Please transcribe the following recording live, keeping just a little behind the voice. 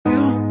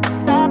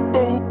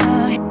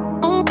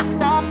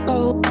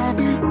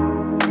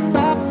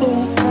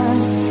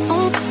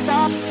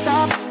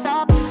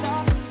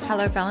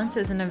Hello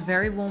Balancers, and a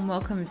very warm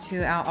welcome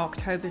to our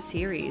October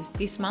series.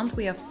 This month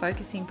we are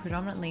focusing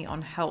predominantly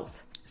on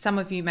health. Some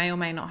of you may or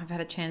may not have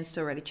had a chance to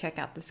already check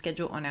out the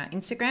schedule on our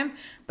Instagram,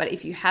 but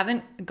if you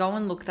haven't, go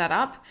and look that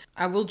up.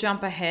 I will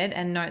jump ahead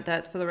and note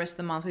that for the rest of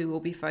the month we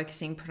will be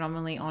focusing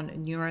predominantly on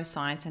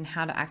neuroscience and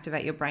how to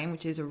activate your brain,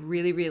 which is a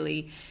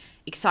really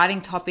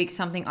exciting topic,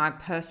 something I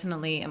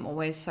personally am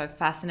always so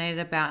fascinated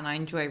about and I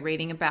enjoy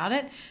reading about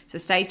it. So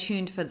stay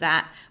tuned for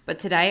that. But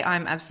today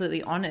I'm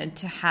absolutely honored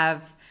to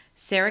have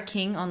Sarah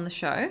King on the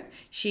show.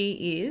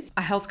 She is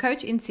a health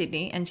coach in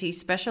Sydney and she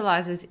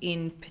specializes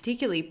in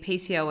particularly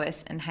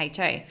PCOS and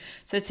HA.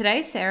 So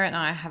today Sarah and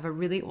I have a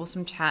really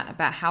awesome chat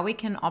about how we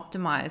can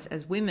optimize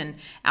as women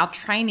our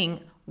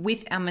training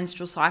with our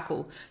menstrual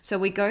cycle. So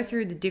we go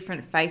through the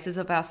different phases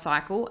of our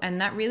cycle,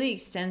 and that really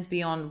extends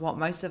beyond what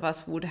most of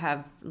us would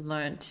have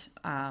learnt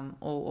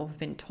or have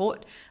been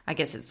taught, I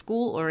guess, at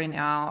school or in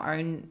our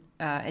own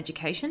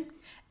education.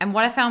 And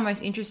what I found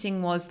most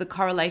interesting was the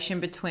correlation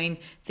between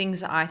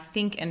things that I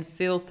think and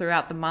feel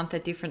throughout the month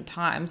at different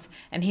times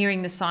and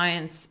hearing the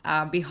science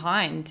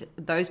behind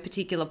those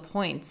particular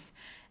points,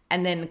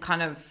 and then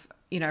kind of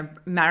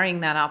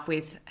marrying that up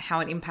with how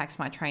it impacts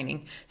my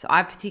training. So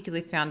I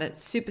particularly found it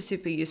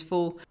super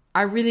useful.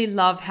 I really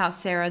love how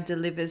Sarah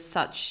delivers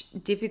such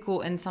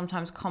difficult and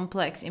sometimes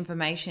complex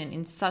information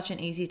in such an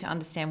easy to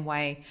understand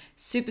way.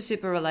 Super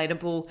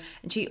relatable.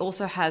 And she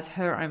also has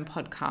her own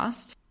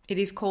podcast. It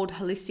is called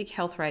Holistic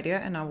Health Radio,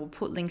 and I will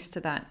put links to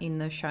that in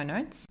the show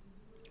notes.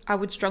 I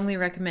would strongly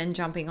recommend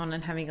jumping on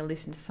and having a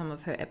listen to some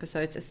of her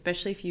episodes,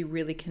 especially if you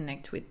really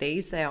connect with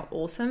these. They are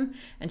awesome.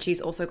 And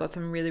she's also got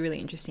some really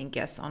interesting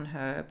guests on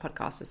her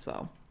podcast as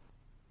well.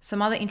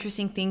 Some other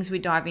interesting things we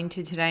dive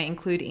into today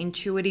include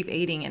intuitive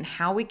eating and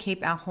how we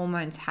keep our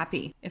hormones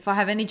happy. If I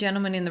have any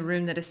gentlemen in the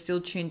room that are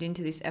still tuned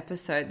into this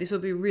episode, this will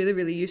be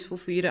really useful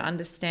for you to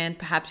understand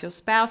perhaps your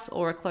spouse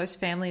or a close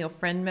family or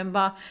friend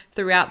member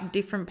throughout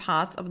different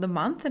parts of the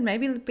month and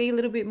maybe be a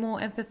little bit more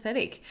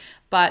empathetic.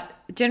 But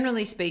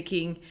generally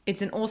speaking,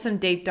 it's an awesome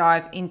deep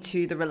dive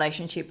into the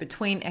relationship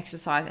between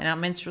exercise and our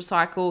menstrual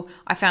cycle.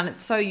 I found it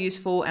so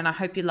useful and I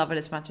hope you love it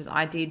as much as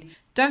I did.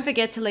 Don't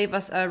forget to leave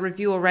us a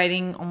review or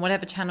rating on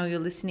whatever channel you're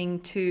listening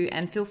to,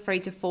 and feel free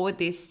to forward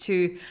this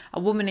to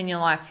a woman in your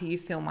life who you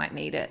feel might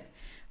need it.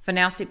 For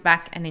now, sit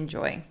back and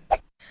enjoy.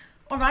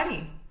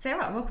 Alrighty,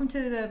 Sarah, welcome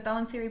to the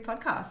Balance Theory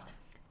podcast.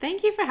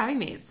 Thank you for having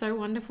me. It's so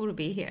wonderful to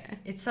be here.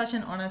 It's such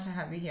an honor to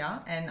have you here,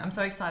 and I'm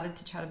so excited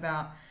to chat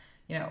about,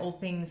 all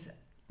things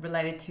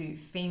related to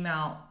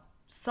female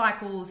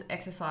cycles,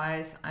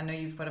 exercise. I know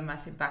you've got a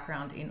massive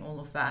background in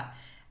all of that.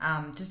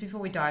 Just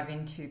before we dive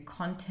into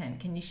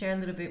content, can you share a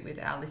little bit with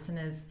our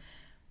listeners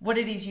what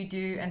it is you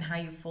do and how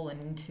you've fallen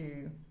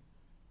into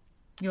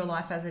your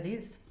life as it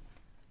is?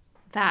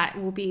 That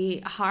will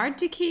be hard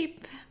to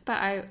keep,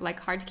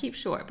 hard to keep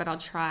short, but I'll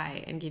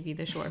try and give you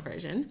the short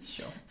version.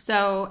 Sure.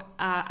 So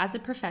as a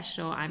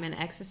professional, I'm an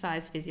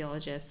exercise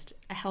physiologist,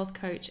 a health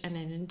coach, and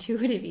an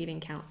intuitive eating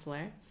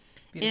counselor.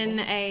 Beautiful.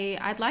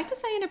 I'd like to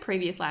say in a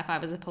previous life, I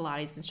was a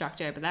Pilates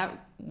instructor, but that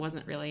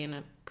wasn't really in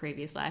a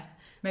previous life.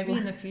 Maybe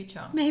in the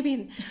future.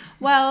 Maybe.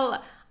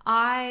 Well,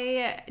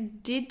 I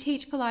did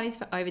teach Pilates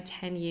for over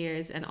 10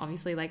 years, and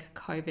obviously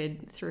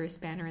COVID threw a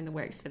spanner in the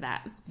works for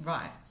that.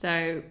 Right.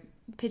 So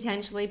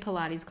potentially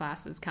Pilates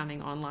classes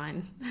coming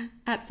online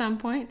at some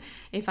point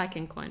if I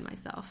can clone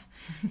myself.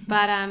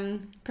 But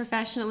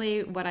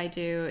professionally, what I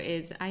do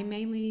is I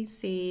mainly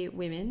see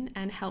women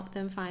and help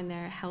them find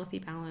their healthy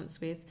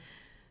balance with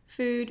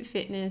food,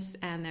 fitness,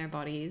 and their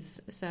bodies,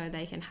 so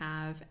they can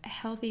have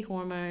healthy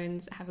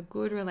hormones, have a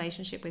good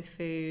relationship with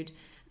food,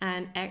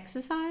 and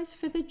exercise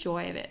for the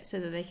joy of it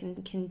so that they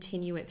can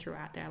continue it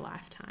throughout their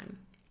lifetime.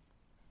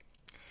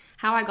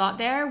 How I got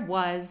there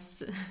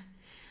was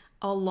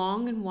a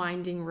long and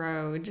winding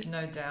road.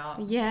 No doubt.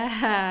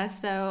 Yeah,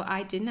 so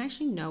I didn't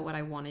actually know what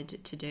I wanted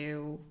to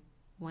do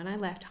when I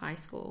left high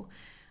school.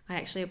 I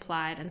actually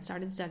applied and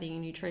started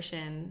studying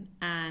nutrition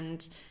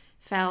and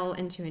fell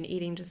into an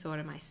eating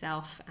disorder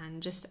myself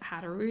and just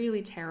had a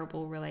really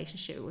terrible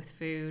relationship with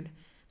food.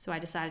 So I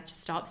decided to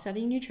stop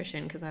studying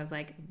nutrition because I was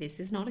like, this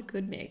is not a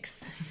good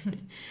mix.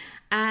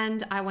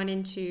 And I went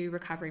into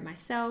recovery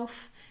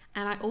myself.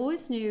 And I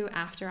always knew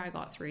after I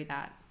got through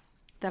that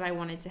I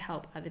wanted to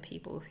help other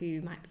people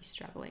who might be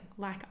struggling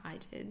like I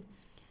did.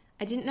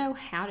 I didn't know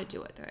how to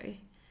do it though.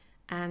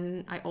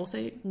 And I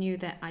also knew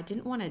that I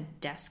didn't want a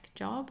desk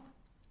job.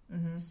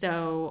 Mm-hmm.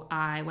 So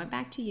I went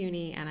back to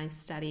uni and I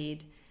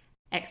studied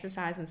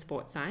exercise and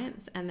sports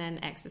science, and then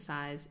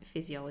exercise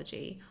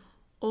physiology,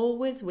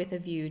 always with a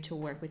view to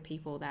work with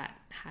people that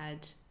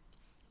had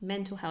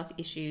mental health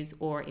issues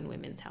or in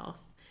women's health.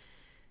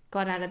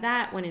 Got out of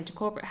that, went into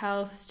corporate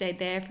health, stayed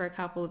there for a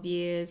couple of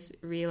years,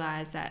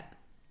 realized that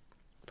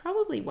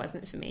probably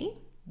wasn't for me.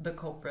 The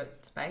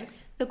corporate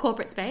space? The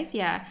corporate space,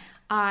 yeah.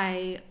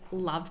 I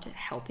loved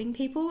helping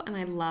people, and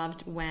I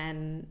loved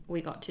when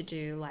we got to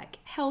do like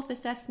health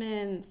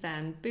assessments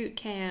and boot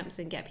camps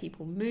and get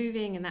people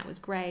moving, and that was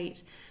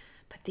great.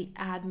 But the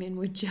admin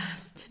would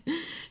just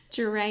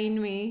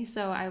drain me.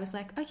 So I was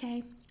like,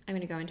 okay, I'm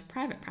going to go into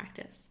private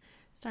practice.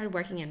 Started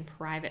working in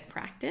private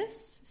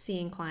practice,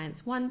 seeing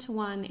clients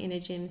one-to-one in a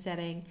gym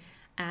setting,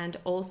 and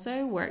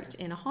also worked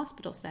in a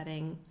hospital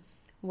setting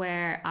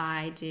where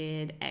I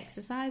did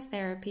exercise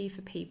therapy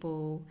for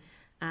people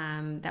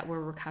that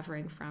were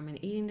recovering from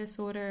an eating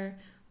disorder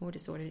or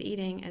disordered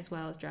eating, as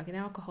well as drug and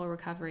alcohol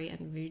recovery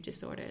and mood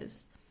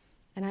disorders.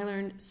 And I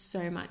learned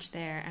so much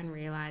there and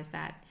realized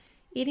that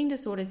eating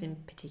disorders in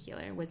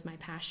particular was my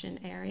passion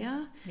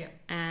area. Yeah.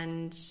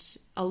 And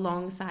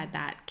alongside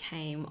that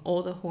came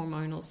all the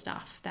hormonal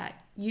stuff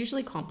that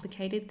usually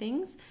complicated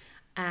things.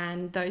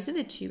 And those are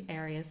the two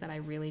areas that I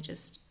really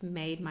just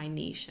made my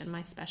niche and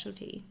my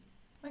specialty.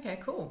 Okay,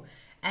 cool.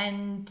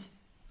 And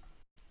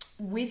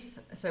with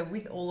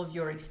all of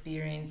your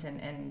experience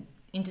and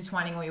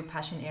intertwining all your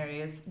passion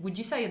areas, would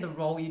you say the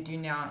role you do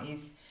now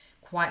is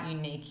quite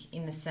unique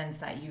in the sense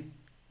that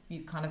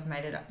you've kind of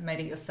made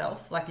it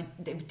yourself? Like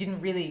it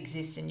didn't really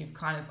exist and you've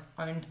kind of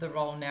owned the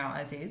role now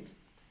as is?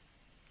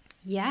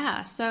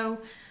 Yeah, so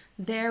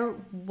there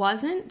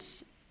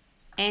wasn't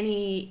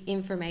any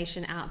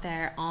information out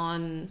there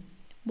on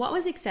what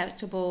was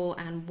acceptable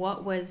and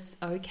what was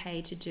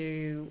okay to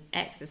do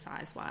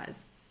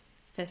exercise-wise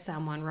for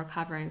someone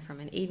recovering from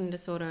an eating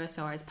disorder.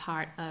 So I was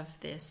part of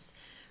this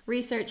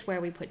research where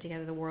we put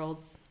together the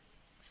world's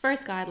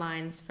first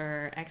guidelines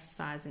for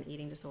exercise and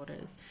eating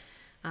disorders,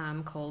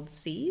 called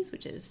SEAS,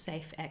 which is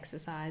Safe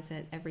Exercise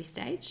at Every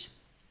Stage.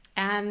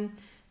 And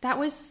that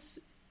was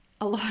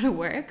a lot of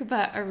work,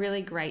 but a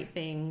really great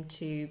thing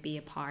to be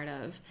a part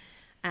of,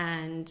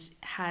 and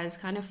has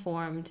kind of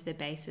formed the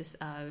basis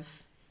of,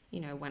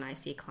 when I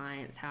see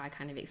clients, how I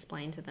kind of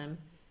explain to them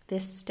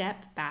this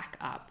step back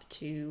up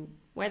to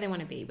where they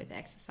want to be with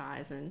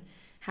exercise and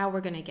how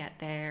we're going to get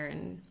there,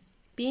 and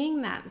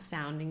being that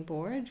sounding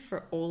board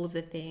for all of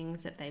the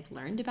things that they've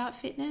learned about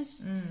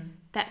fitness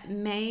that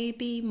may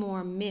be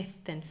more myth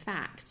than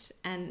fact,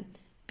 and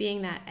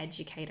being that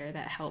educator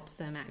that helps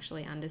them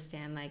actually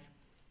understand, like,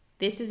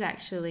 this is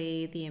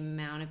actually the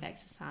amount of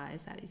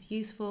exercise that is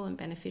useful and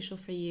beneficial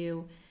for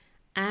you,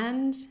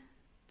 and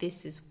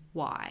this is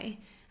why.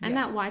 And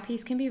that why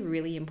piece can be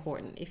really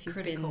important if you've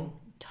been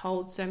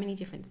told so many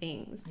different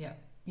things.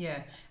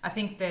 Yeah. I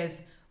think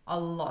there's a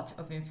lot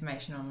of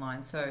information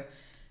online. So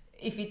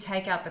if you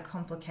take out the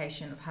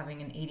complication of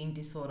having an eating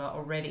disorder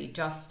already,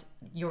 just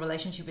your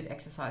relationship with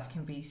exercise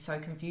can be so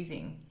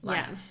confusing.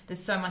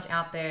 There's so much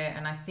out there,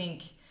 and I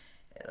think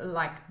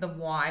like the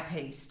why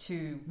piece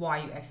to why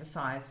you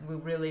exercise will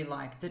really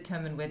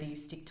determine whether you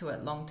stick to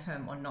it long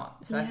term or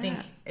not. So I think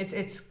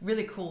it's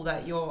really cool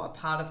that you're a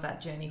part of that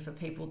journey for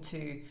people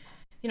to,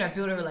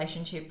 build a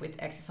relationship with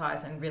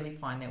exercise and really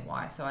find their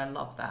why. So I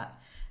love that.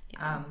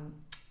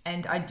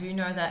 And I do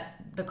know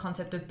that the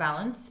concept of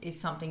balance is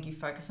something you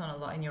focus on a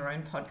lot in your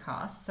own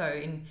podcast. So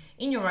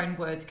in your own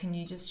words, can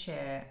you just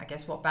share, I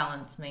guess, what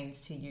balance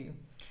means to you?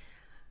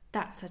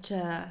 That's such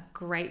a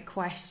great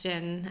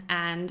question.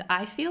 And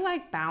I feel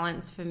like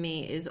balance for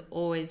me is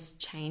always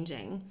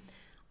changing.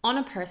 On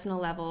a personal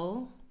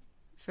level,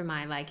 for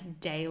my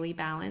daily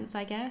balance,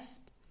 I guess,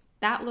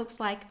 that looks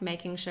like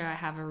making sure I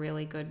have a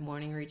really good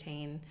morning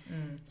routine.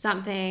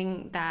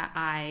 Something that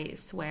I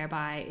swear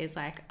by is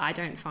I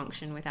don't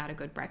function without a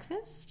good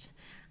breakfast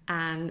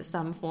and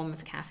some form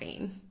of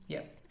caffeine.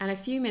 Yep. And a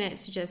few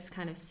minutes to just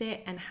kind of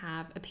sit and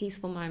have a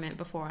peaceful moment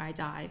before I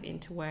dive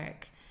into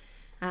work.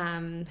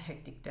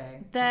 Hectic day.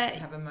 Just to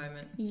have a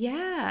moment.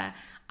 Yeah.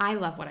 I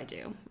love what I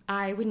do.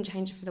 I wouldn't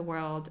change it for the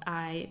world.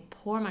 I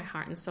pour my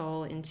heart and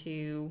soul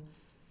into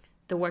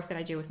the work that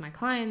I do with my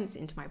clients,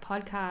 into my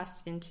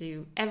podcast,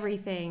 into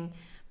everything.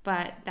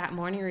 But that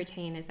morning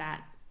routine is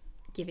that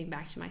giving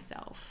back to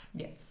myself.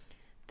 Yes.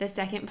 The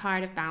second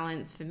part of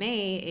balance for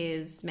me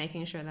is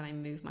making sure that I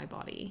move my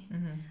body.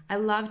 Mm-hmm. I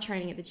love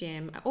training at the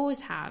gym. I always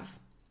have.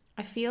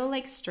 I feel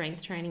like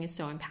strength training is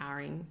so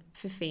empowering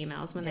for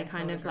females when they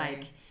kind of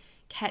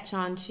catch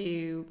on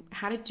to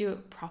how to do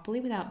it properly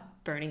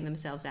without burning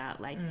themselves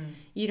out.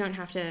 You don't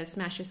have to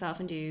smash yourself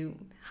and do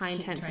high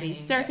intensity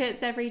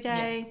circuits every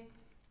day. Yeah.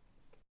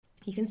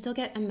 You can still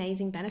get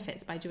amazing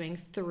benefits by doing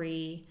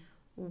 3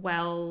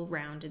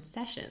 well-rounded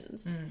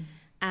sessions.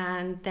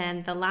 And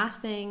then the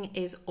last thing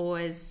is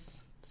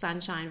always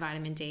sunshine,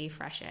 vitamin D,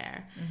 fresh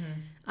air.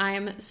 I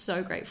am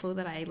so grateful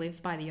that I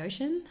live by the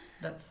ocean.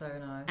 That's so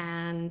nice.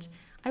 And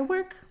I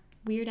work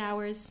weird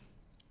hours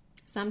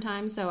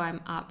sometimes, so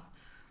I'm up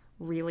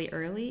really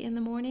early in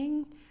the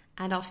morning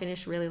and I'll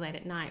finish really late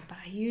at night, but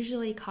I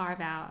usually carve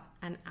out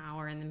an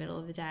hour in the middle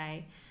of the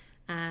day.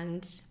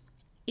 And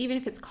even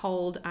if it's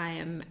cold, I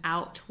am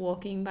out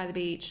walking by the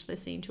beach,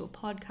 listening to a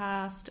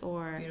podcast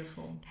or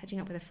Beautiful. Catching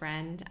up with a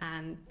friend.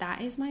 And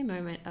that is my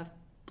moment of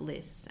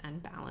bliss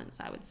and balance,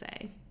 I would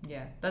say.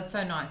 Yeah, that's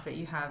so nice that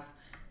you have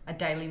a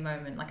daily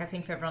moment. I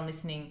think for everyone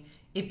listening,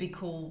 it'd be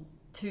cool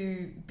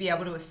to be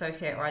able to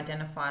associate or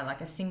identify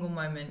a single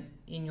moment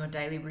in your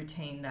daily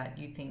routine that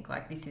you think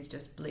this is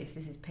just bliss,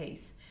 this is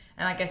peace.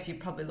 And I guess you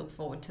probably look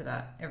forward to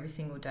that every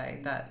single day,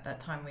 that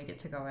time we get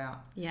to go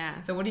out.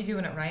 Yeah. So what do you do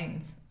when it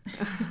rains?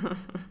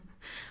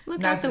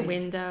 Look out the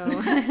window.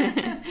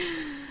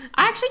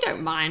 I actually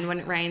don't mind when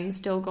it rains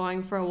still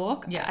going for a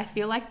walk. Yeah. I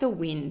feel like the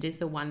wind is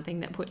the one thing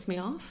that puts me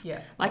off.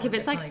 Yeah. Like if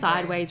it's like definitely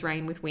agree. sideways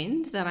rain with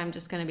wind, then I'm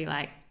just going to be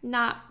like,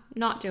 nah,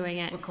 not doing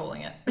it. We're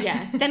calling it.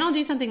 Yeah. Then I'll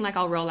do something like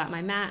I'll roll out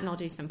my mat and I'll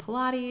do some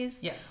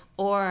Pilates. Yeah.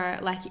 Or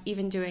like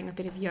even doing a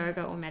bit of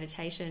yoga or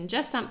meditation,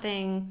 just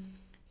something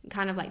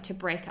kind of like to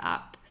break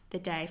up the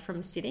day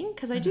from sitting,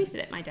 because I do sit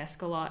at my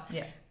desk a lot.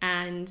 Yeah.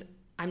 And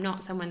I'm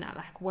not someone that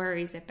like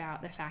worries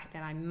about the fact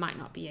that I might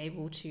not be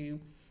able to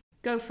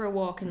go for a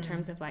walk in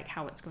terms of like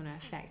how it's going to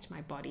affect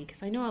my body,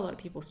 because I know a lot of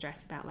people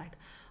stress about like,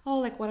 oh,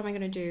 like what am I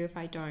going to do if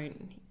I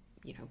don't,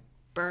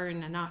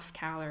 burn enough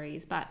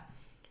calories? But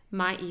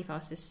my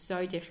ethos is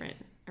so different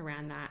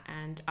around that,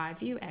 and I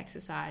view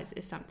exercise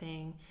as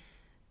something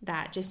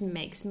that just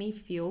makes me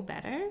feel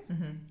better.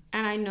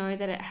 And I know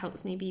that it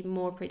helps me be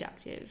more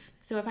productive.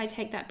 So if I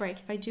take that break,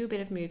 if I do a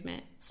bit of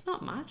movement, it's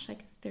not much,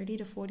 like 30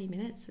 to 40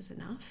 minutes is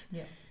enough.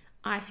 Yeah.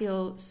 I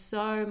feel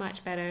so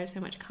much better,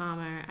 so much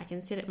calmer. I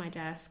can sit at my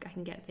desk, I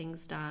can get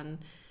things done,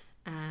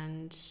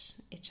 and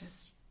it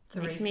just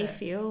makes me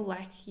feel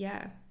like,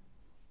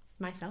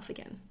 myself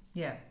again.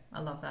 Yeah,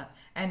 I love that.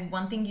 And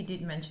one thing you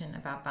did mention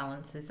about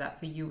balance is that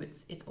for you,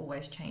 it's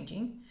always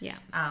changing. Yeah.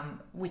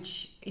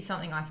 Which is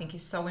something I think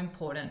is so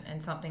important,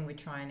 and something we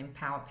try and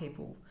empower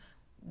people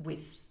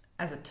with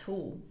as a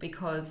tool,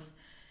 because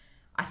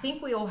I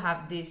think we all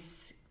have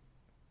this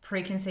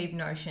preconceived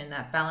notion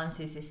that balance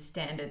is this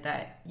standard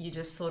that you're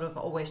just sort of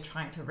always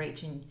trying to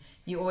reach, and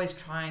you're always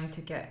trying to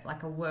get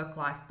like a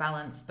work-life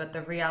balance. But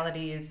the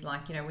reality is,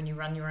 like, when you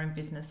run your own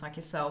business like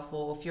yourself,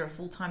 or if you're a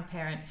full-time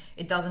parent,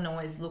 it doesn't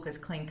always look as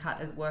clean cut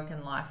as work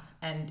and life,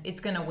 and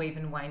it's going to weave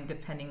and wane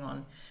depending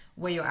on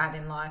where you're at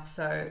in life.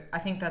 So I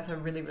think that's a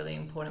really, really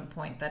important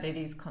point, that it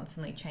is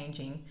constantly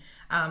changing.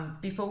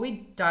 Before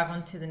we dive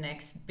on to the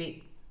next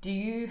bit, do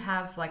you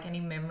have like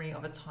any memory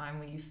of a time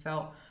where you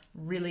felt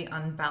really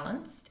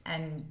unbalanced,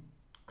 and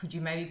could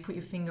you maybe put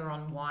your finger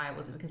on why?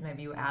 Was it because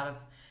maybe you were out of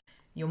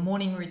your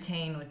morning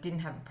routine, or didn't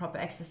have a proper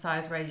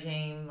exercise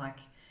regime? Like,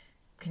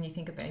 can you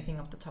think of anything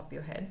off the top of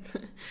your head?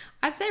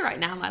 I'd say right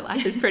now my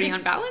life is pretty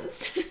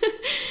unbalanced.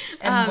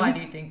 And why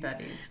do you think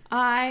that is?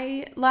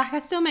 I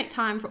still make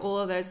time for all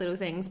of those little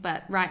things,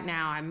 but right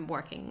now I'm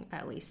working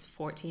at least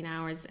 14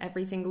 hours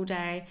every single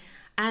day,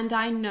 and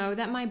I know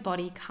that my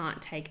body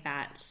can't take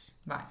that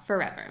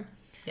forever.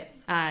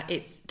 Yes.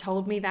 It's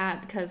told me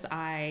that because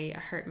I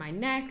hurt my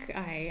neck.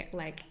 I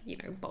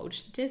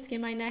bulged a disc in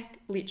my neck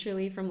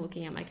literally from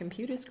looking at my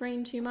computer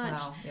screen too much.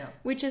 Wow, yeah.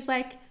 Which is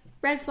like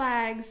red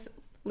flags,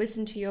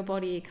 listen to your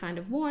body kind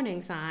of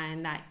warning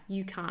sign that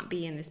you can't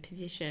be in this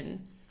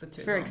position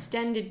for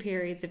extended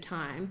periods of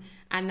time.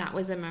 And that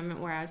was a moment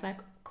where I was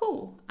like,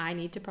 cool, I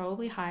need to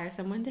probably hire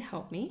someone to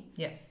help me.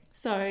 Yeah.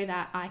 So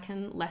that I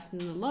can lessen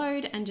the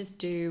load and just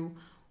do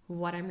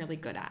what I'm really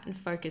good at and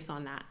focus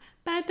on that.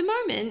 But at the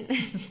moment,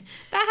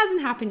 that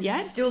hasn't happened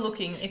yet. Still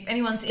looking. If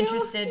anyone's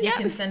interested, you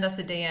can send us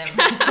a DM.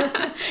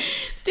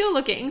 Still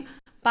looking.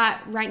 But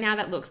right now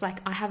that looks like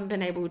I haven't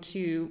been able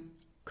to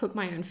cook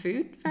my own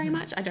food very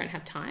much. I don't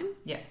have time.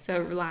 Yeah. So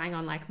relying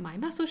on like my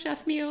muscle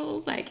chef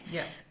meals,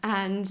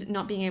 and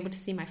not being able to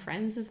see my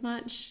friends as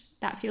much,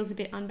 that feels a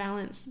bit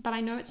unbalanced. But I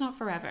know it's not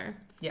forever.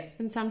 Yeah.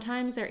 And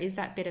sometimes there is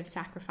that bit of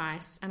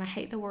sacrifice, and I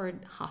hate the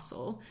word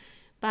hustle,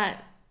 but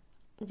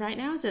right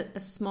now is a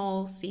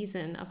small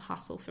season of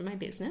hustle for my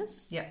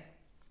business. Yeah.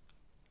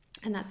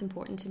 And that's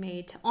important to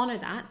me to honor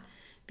that,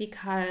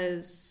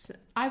 because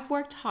I've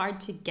worked hard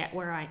to get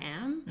where I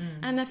am.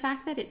 And the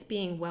fact that it's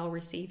being well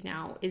received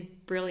now is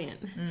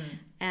brilliant.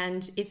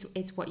 And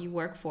it's what you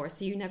work for.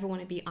 So you never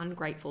want to be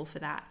ungrateful for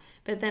that.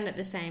 But then at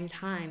the same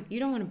time, you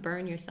don't want to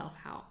burn yourself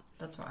out.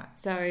 That's right.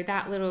 So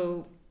that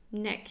little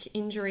neck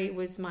injury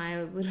was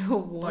my little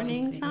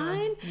warning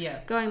sign. Yeah.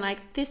 Going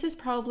like, this is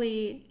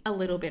probably a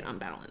little bit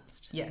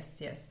unbalanced.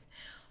 Yes.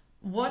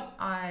 What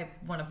I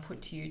want to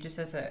put to you just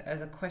as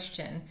a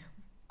question,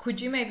 could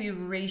you maybe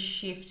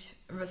reshift?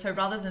 So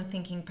rather than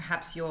thinking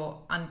perhaps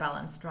you're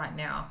unbalanced right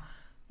now,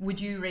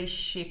 would you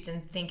reshift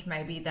and think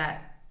maybe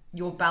that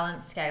your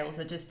balance scales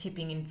are just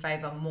tipping in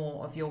favor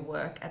more of your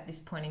work at this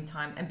point in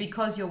time? And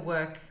because your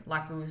work,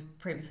 like we were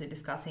previously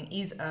discussing,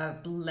 is a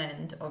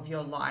blend of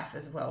your life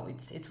as well.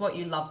 It's what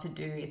you love to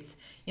do. It's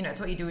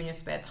what you do in your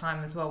spare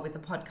time as well with the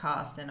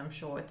podcast. And I'm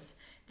sure it's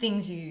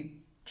things you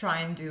try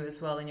and do as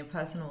well in your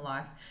personal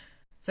life.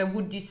 So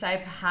would you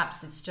say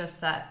perhaps it's just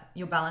that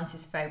your balance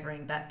is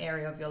favoring that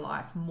area of your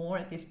life more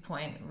at this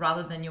point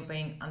rather than you're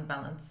being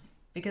unbalanced?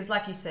 Because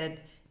like you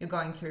said, you're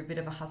going through a bit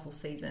of a hustle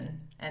season,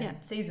 and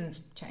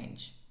seasons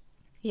change.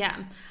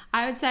 Yeah.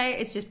 I would say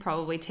it's just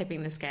probably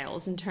tipping the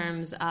scales in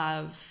terms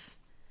of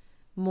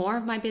more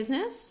of my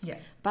business. Yeah.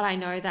 But I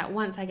know that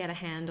once I get a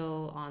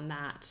handle on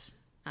that,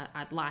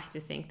 I'd like to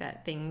think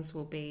that things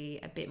will be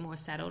a bit more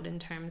settled in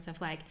terms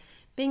of like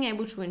being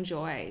able to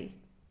enjoy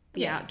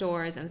the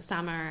outdoors and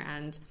summer,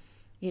 and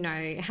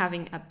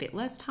having a bit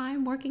less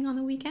time working on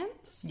the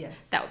weekends.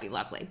 Yes. That would be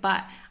lovely.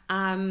 But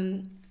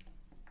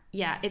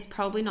it's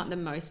probably not the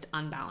most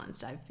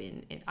unbalanced I've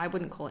been. I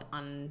wouldn't call it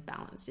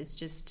unbalanced. It's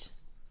just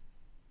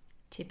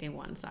tipping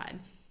one side.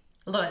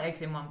 A lot of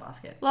eggs in one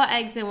basket. A lot of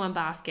eggs in one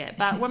basket,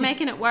 but we're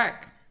making it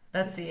work.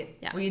 That's it.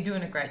 Yeah. Well, you're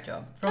doing a great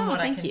job from what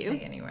I can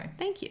see anyway.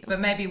 Thank you. But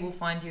maybe we'll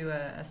find you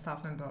a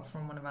staff member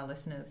from one of our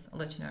listeners. I'll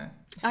let you know.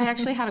 I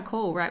actually had a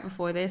call right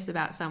before this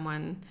about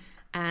someone,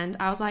 and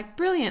I was like,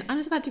 brilliant, I'm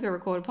just about to go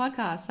record a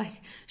podcast.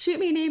 Like, shoot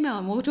me an email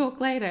and we'll talk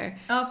later.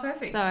 Oh,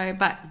 perfect. So,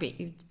 but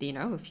you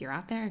know, if you're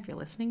out there, if you're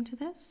listening to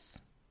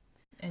this,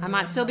 I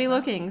might still be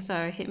looking.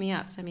 So hit me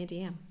up, send me a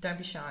DM. Don't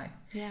be shy.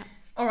 Yeah.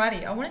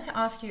 Alrighty, I wanted to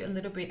ask you a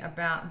little bit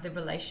about the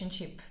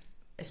relationship.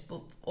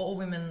 For all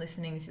women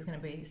listening, this is going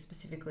to be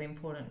specifically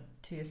important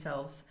to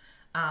yourselves.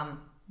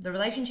 The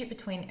relationship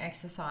between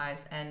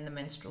exercise and the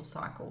menstrual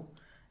cycle.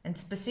 And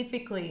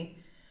specifically,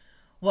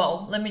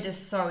 well, let me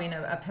just throw in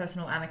a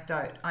personal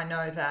anecdote. I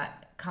know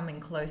that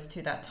coming close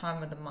to that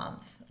time of the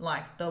month,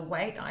 like the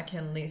weight I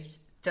can lift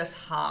just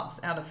halves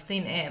out of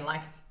thin air.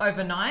 Like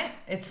overnight,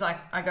 it's like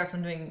I go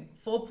from doing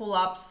 4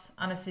 pull-ups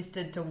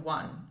unassisted to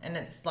 1. And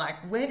it's like,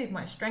 where did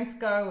my strength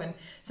go? And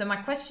so my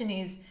question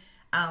is,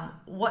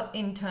 what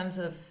in terms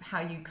of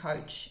how you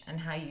coach and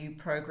how you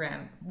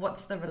program,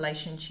 what's the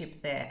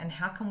relationship there, and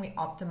how can we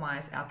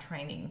optimize our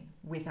training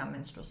with our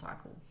menstrual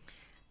cycle?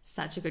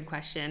 Such a good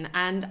question.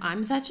 And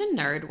I'm such a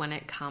nerd when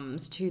it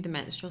comes to the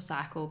menstrual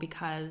cycle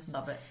because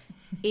love it.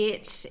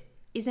 It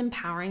is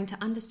empowering to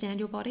understand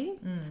your body.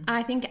 And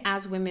I think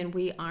as women,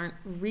 we aren't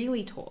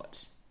really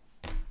taught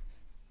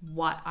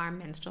what our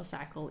menstrual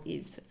cycle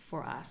is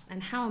for us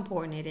and how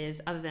important it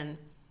is, other than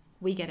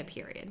we get a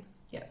period.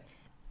 Yep.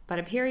 But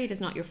a period is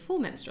not your full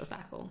menstrual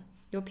cycle.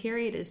 Your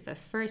period is the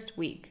first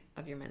week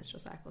of your menstrual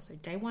cycle, so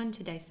day 1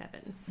 to day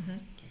 7.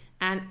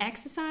 And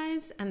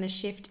exercise and the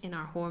shift in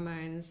our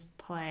hormones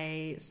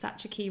play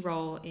such a key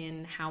role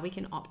in how we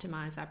can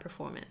optimize our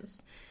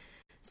performance.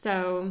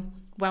 So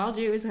what I'll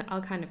do is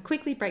I'll kind of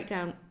quickly break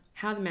down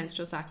how the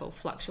menstrual cycle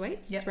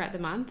fluctuates throughout the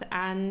month,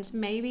 and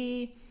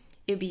maybe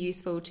it would be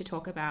useful to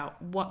talk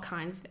about what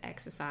kinds of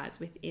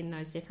exercise within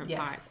those different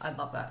parts. Yes, I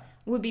love that.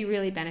 Would be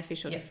really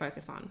beneficial to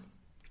focus on.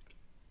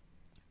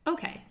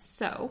 Okay,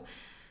 so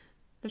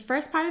the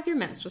first part of your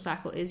menstrual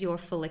cycle is your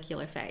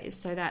follicular phase.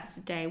 So that's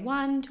day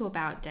 1 to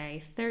about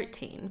day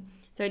 13.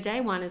 So day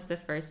 1 is the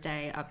first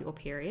day of your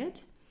period.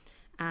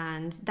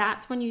 And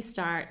that's when you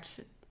start,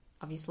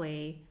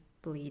 obviously,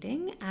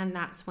 bleeding. And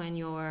that's when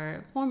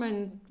your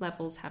hormone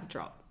levels have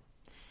dropped.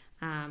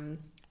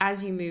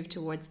 As you move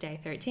towards day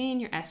 13,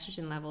 your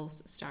estrogen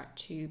levels start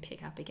to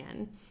pick up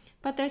again.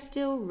 But they're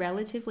still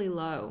relatively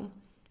low.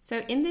 So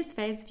in this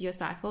phase of your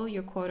cycle,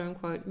 you're quote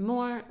unquote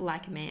more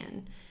like a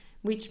man,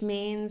 which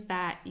means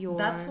that you're...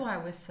 That's why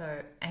we're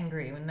so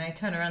angry when they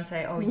turn around and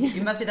say, oh,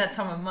 you must be that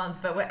time of month,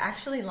 but we're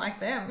actually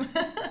like them.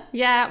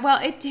 Yeah, well,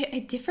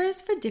 it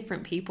differs for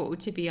different people,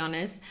 to be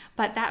honest.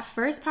 But that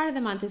first part of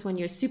the month is when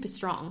you're super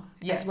strong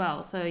as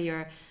well. So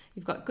you've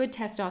got good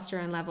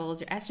testosterone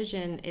levels. Your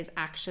estrogen is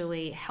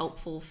actually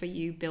helpful for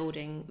you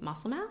building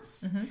muscle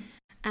mass.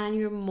 And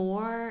you're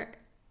more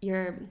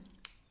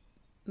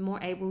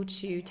able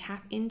to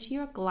tap into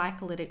your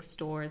glycolytic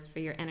stores for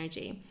your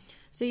energy.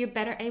 So you're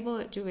better able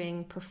at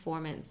doing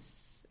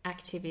performance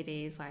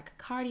activities like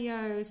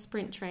cardio,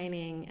 sprint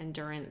training,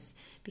 endurance,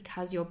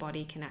 because your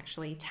body can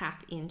actually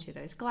tap into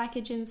those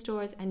glycogen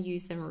stores and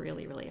use them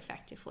really, really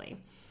effectively.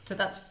 So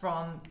that's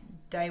from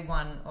day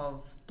 1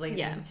 of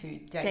bleeding to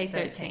day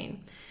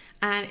 13.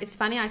 And it's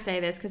funny I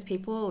say this because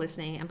people are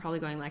listening and probably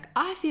going like,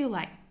 I feel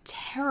like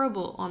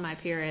terrible on my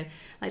period.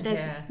 Like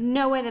there's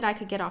no way that I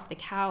could get off the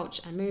couch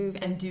and move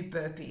and do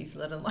burpees,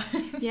 let alone.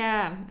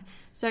 Yeah.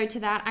 So to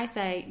that I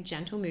say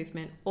gentle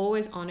movement,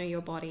 always honor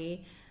your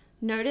body.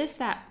 Notice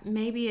that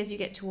maybe as you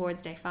get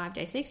towards day 5,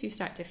 day 6, you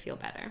start to feel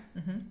better.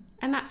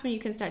 And that's when you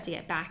can start to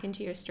get back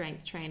into your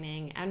strength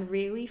training and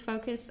really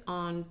focus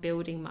on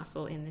building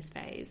muscle in this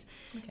phase.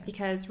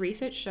 Because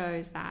research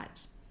shows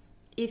that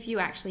if you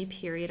actually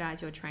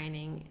periodize your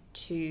training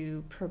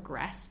to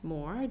progress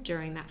more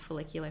during that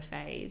follicular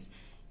phase,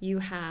 you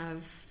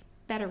have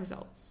better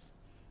results.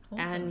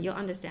 Awesome. And you'll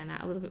understand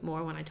that a little bit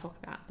more when I talk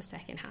about the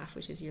second half,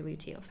 which is your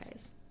luteal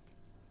phase.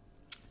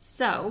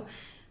 So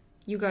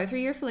you go through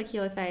your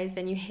follicular phase,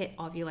 then you hit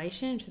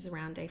ovulation, which is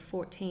around day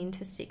 14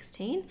 to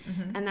 16.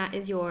 And that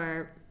is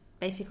your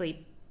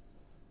basically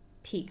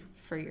peak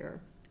for your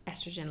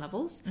estrogen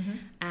levels.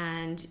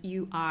 And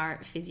you are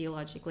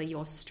physiologically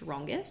your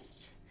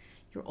strongest.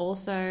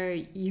 That's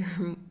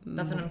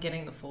when I'm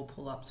getting the 4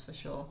 pull-ups for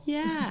sure.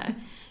 Yeah.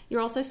 You're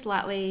also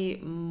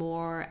slightly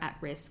more at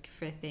risk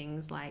for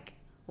things like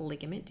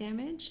ligament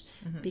damage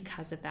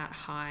because of that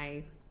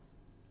high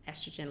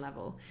estrogen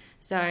level.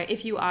 So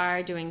if you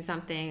are doing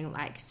something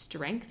like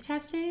strength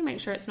testing, make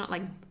sure it's not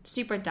like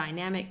super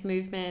dynamic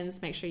movements.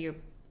 Make sure you're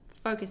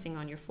focusing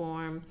on your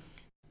form,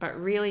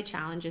 but really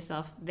challenge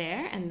yourself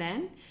there and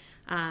then.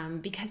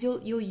 Because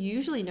you'll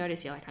usually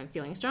notice you're like, I'm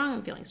feeling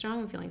strong,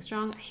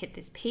 I hit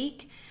this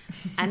peak,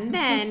 and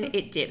then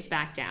it dips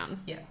back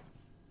down.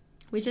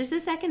 Which is the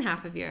second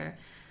half of your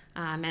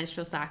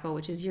menstrual cycle,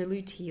 which is your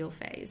luteal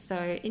phase. So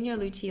in your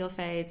luteal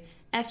phase,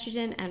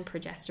 estrogen and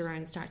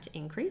progesterone start to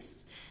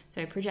increase.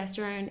 So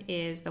progesterone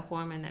is the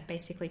hormone that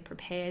basically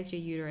prepares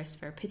your uterus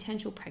for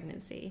potential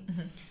pregnancy.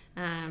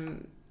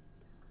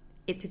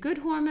 It's a good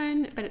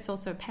hormone, but it's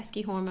also a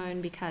pesky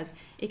hormone because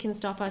it can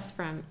stop us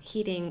from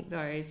hitting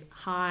those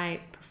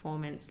high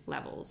performance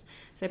levels.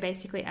 So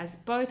basically, as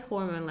both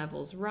hormone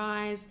levels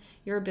rise,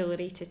 your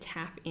ability to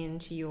tap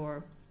into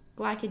your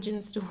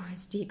glycogen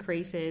stores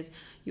decreases.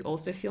 You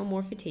also feel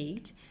more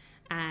fatigued,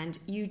 and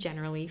you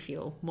generally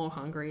feel more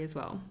hungry as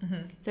well.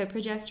 So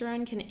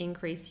progesterone can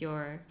increase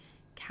your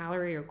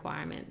calorie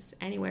requirements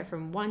anywhere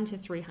from 1 to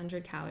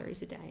 300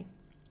 calories a day.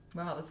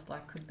 Wow, it's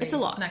like could be it's a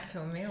lot. Snack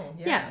to a meal.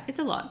 Yeah, it's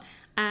a lot.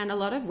 And a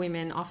lot of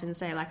women often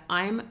say, like,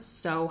 I'm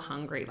so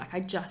hungry, like I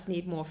just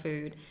need more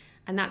food.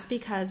 And that's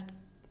because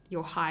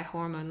your high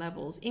hormone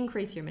levels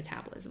increase your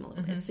metabolism a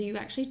little bit. So you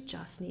actually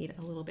just need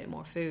a little bit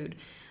more food.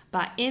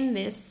 But in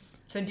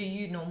this... So do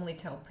you normally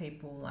tell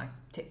people like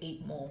to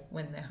eat more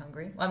when they're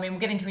hungry? I mean, we'll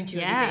get into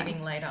intuitive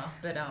eating later,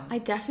 but... I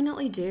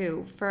definitely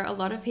do. For a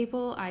lot of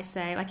people, I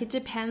say, like, it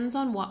depends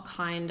on what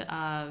kind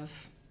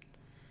of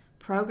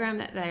program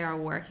that they are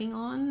working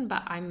on,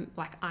 but I'm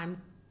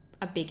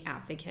a big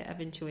advocate of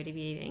intuitive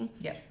eating.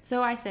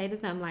 So I say to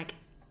them, like,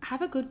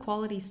 have a good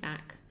quality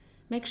snack.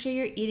 Make sure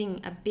you're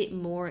eating a bit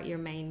more at your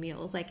main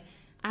meals. Like,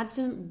 add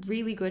some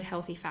really good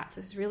healthy fats.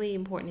 It's really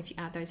important if you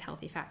add those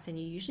healthy fats, and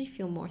you usually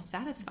feel more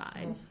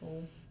satisfied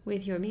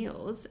with your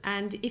meals.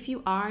 And if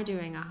you are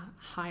doing a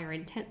higher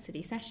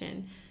intensity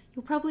session,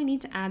 you'll probably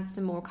need to add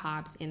some more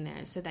carbs in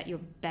there so that you're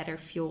better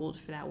fueled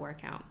for that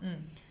workout.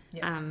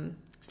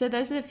 So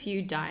those are the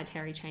few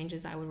dietary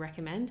changes I would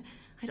recommend.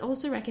 I'd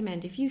also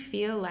recommend, if you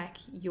feel like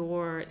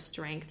your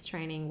strength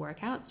training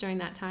workouts during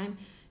that time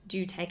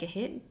do take a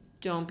hit,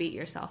 don't beat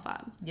yourself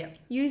up.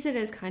 Use it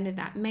as kind of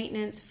that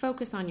maintenance,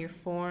 focus on your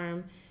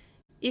form.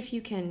 If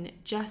you can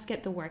just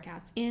get the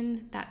workouts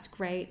in, that's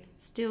great.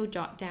 Still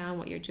jot down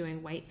what you're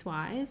doing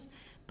weights-wise,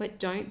 but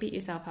don't beat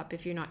yourself up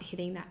if you're not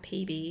hitting that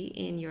PB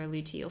in your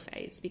luteal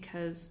phase,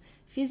 because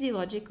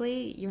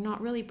physiologically, you're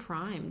not really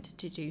primed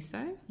to do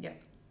so.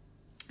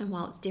 And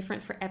while it's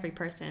different for every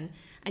person,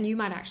 and you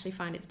might actually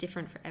find it's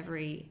different for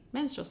every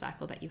menstrual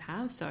cycle that you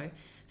have. So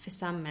for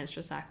some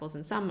menstrual cycles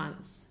and some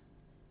months,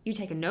 you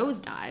take a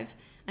nosedive,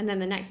 and then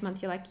the next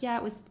month you're like, yeah,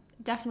 it was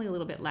definitely a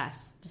little bit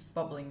less. Just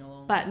bubbling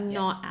along. But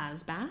not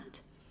as bad.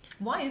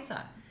 Why is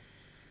that?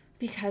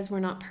 Because we're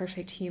not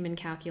perfect human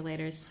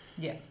calculators.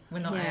 We're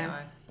not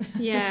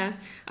AI.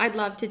 I'd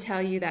love to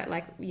tell you that,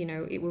 like, you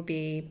know, it will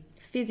be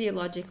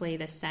physiologically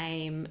the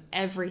same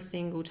every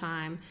single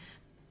time.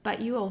 But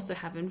you also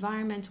have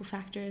environmental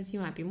factors. You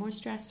might be more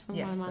stressed from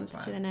one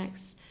month to the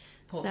next.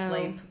 Poor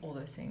sleep, all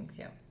those things,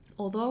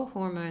 Although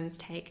hormones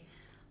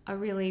are a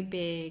really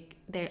big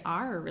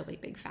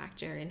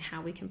factor in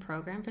how we can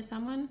program for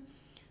someone,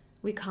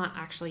 we can't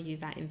actually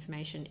use that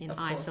information in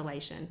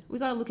isolation. We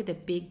got to look at the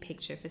big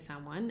picture for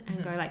someone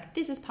and go, like,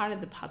 this is part of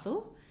the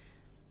puzzle,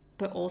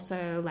 but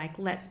also, like,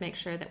 let's make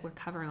sure that we're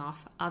covering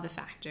off other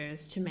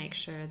factors to make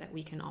sure that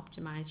we can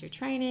optimize your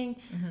training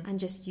and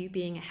just you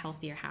being a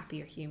healthier,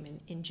 happier human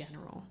in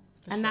general.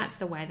 That's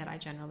the way that I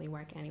generally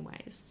work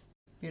anyways.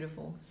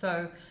 Beautiful.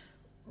 So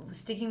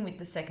sticking with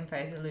the second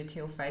phase, the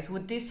luteal phase,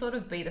 would this sort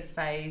of be the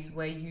phase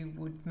where you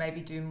would maybe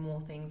do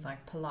more things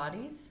like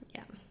Pilates?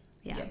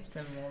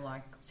 So more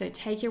like... So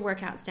take your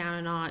workouts down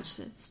a notch.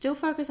 Still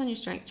focus on your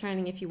strength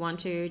training if you want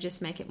to.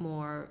 Just make it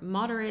more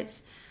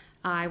moderate.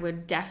 I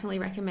would definitely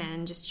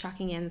recommend just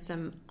chucking in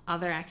some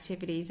other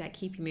activities that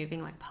keep you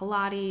moving, like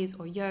Pilates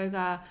or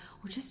yoga,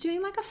 or just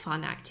doing like a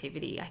fun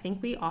activity. I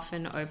think we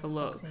often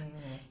overlook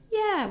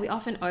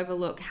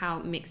how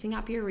mixing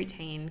up your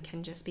routine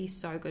can just be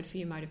so good for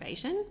your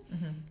motivation.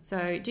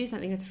 So do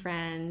something with a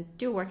friend,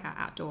 do a workout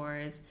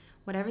outdoors,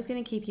 whatever's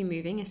going to keep you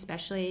moving,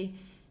 especially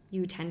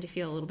you tend to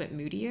feel a little bit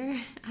moodier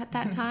at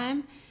that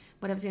time.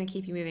 Whatever's going to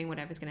keep you moving,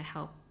 whatever's going to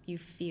help you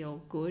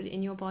feel good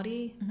in your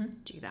body,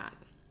 do that.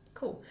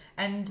 Cool.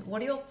 And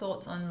what are your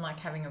thoughts on like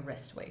having a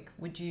rest week?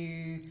 Would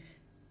you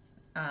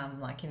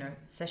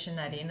session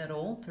that in at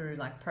all through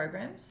like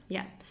programs?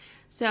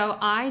 So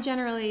I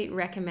generally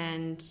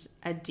recommend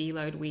a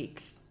deload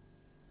week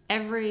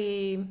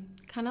every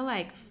kind of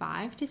like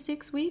 5 to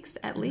 6 weeks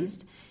at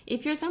least,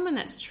 if you're someone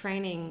that's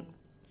training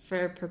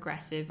for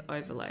progressive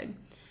overload.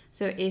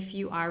 So if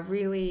you are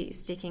really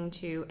sticking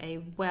to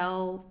a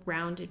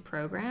well-rounded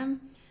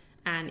program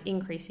and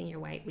increasing your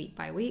weight week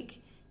by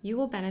week, you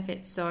will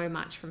benefit so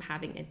much from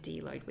having a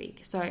deload week.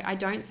 So I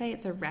don't say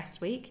it's a rest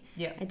week.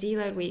 A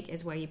deload week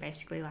is where you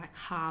basically like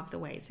halve the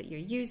weights that you're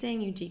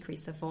using, you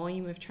decrease the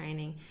volume of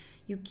training,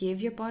 you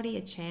give your body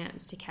a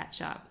chance to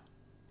catch up,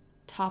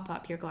 top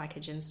up your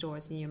glycogen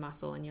stores in your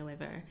muscle and your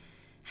liver,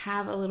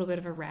 have a little bit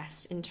of a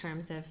rest in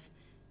terms of,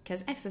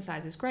 because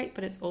exercise is great,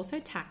 but it's also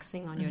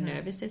taxing on your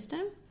nervous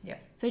system.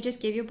 So just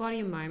give your body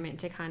a moment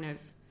to kind of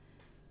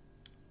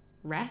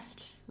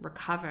rest,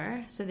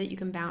 recover, so that you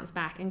can bounce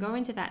back and go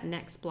into that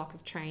next block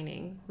of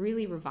training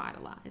really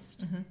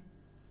revitalized.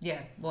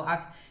 Yeah, well,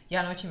 I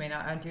know what you mean.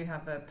 I do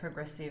have a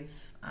progressive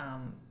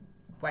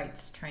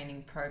weights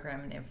training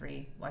program,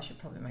 and I should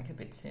probably make it a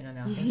bit sooner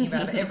now, thinking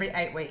about it, but every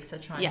 8 weeks I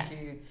try and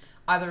do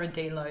either a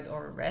deload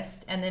or a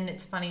rest. And then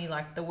it's funny,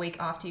 like the week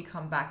after you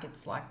come back,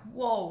 it's like,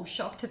 whoa,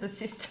 shock to the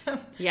system.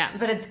 Yeah.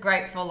 But it's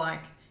great for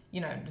like,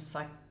 you know, just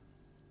like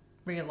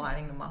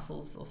realigning the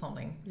muscles or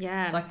something.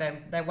 Yeah. It's like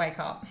they wake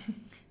up.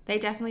 They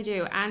definitely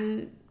do.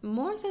 And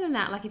more so than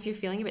that, like if you're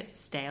feeling a bit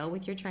stale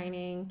with your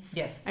training,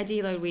 yes, a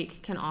deload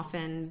week can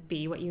often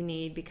be what you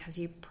need, because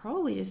you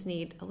probably just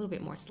need a little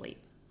bit more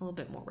sleep, a little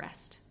bit more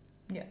rest.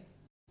 Yeah.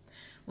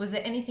 Was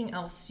there anything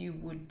else you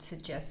would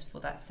suggest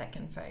for that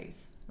second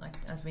phase, like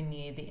as we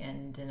near the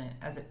end and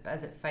as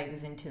it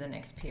phases into the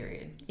next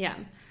period? Yeah.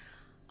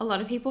 A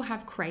lot of people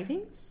have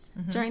cravings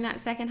during that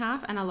second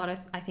half, and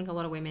I think a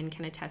lot of women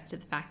can attest to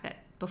the fact that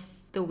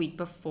the week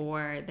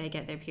before they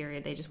get their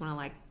period, they just want to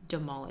like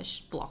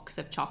demolish blocks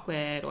of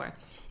chocolate, or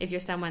if you're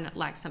someone that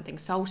likes something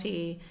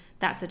salty,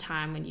 that's the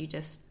time when you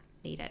just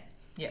need it.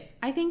 Yeah.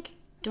 I think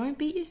don't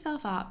beat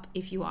yourself up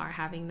if you are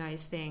having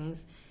those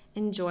things.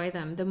 Enjoy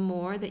them. The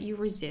more that you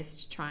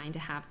resist trying to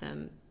have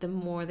them, the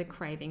more the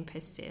craving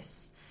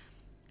persists.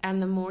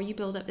 And the more you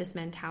build up this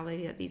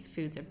mentality that these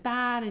foods are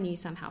bad and you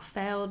somehow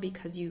failed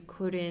because you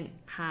couldn't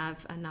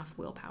have enough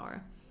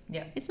willpower.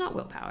 Yeah. It's not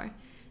willpower.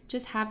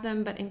 Just have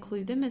them, but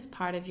include them as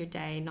part of your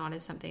day, not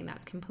as something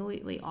that's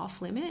completely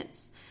off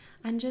limits,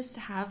 and just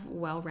have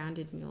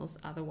well-rounded meals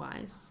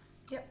otherwise.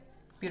 Yep.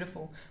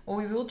 Beautiful. Well,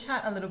 we will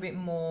chat a little bit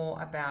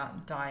more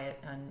about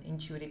diet and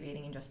intuitive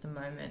eating in just a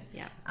moment.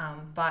 Yeah.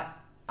 But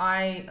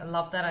I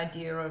love that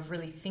idea of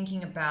really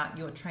thinking about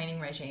your training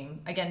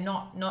regime. Again,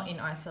 not in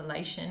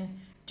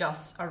isolation,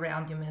 just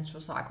around your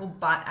menstrual cycle,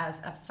 but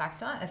as a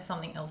factor, as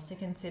something else to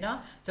consider.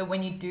 So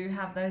when you do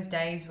have those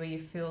days where you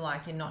feel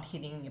like you're not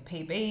hitting your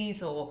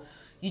PBs, or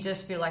you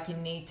just feel like you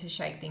need to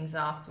shake things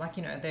up, like,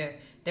 you know,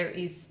 there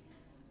is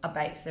a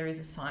base, there is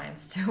a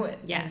science to it.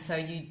 Yes. And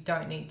so you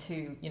don't need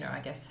to, you know, I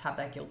guess, have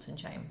that guilt and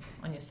shame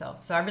on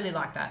yourself. So I really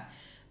like that.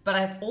 But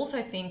I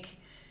also think,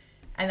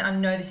 and I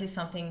know this is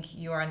something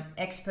you're an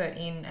expert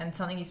in and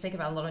something you speak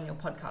about a lot on your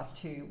podcast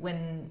too,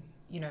 when,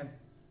 you know,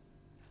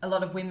 a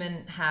lot of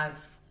women have,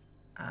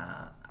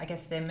 I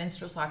guess their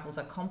menstrual cycles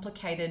are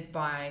complicated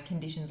by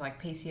conditions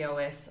like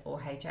PCOS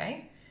or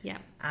HA. Yeah.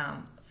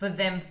 For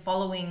them,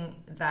 following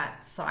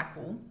that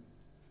cycle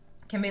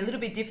can be a little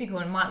bit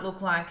difficult. It might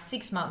look like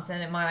 6 months,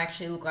 and it might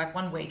actually look like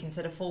 1 week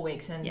instead of 4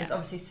 weeks. And there's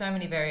obviously so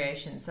many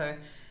variations. So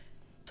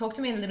talk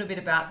to me a little bit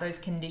about those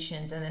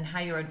conditions, and then how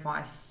your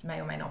advice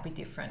may or may not be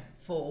different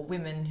for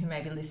women who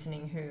may be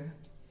listening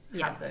who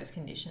have those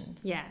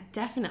conditions. Yeah,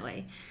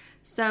 definitely.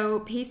 So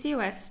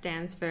PCOS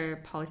stands for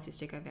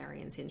polycystic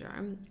ovarian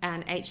syndrome,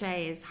 and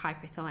HA is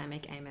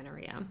hypothalamic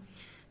amenorrhea.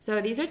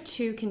 So these are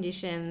two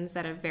conditions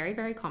that are very,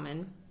 very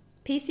common.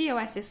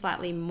 PCOS is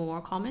slightly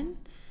more common.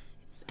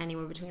 It's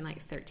anywhere between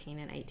like 13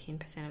 and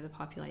 18% of the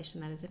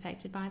population that is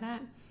affected by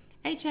that.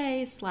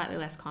 HA is slightly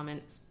less common.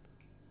 It's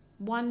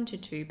 1 to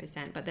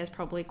 2%, but there's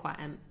probably quite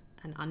an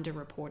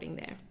underreporting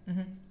there.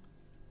 Mm-hmm.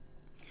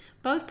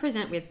 Both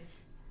present with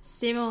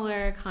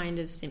similar kind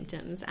of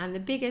symptoms, and the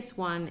biggest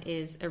one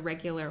is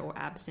irregular or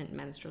absent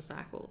menstrual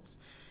cycles.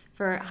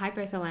 For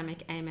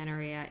hypothalamic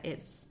amenorrhea,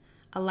 it's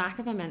a lack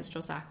of a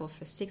menstrual cycle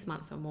for 6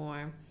 months or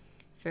more.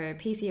 For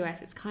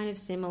PCOS, it's kind of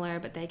similar,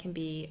 but they can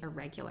be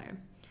irregular.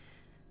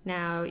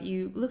 Now,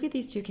 you look at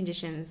these two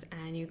conditions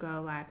and you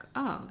go like,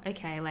 oh,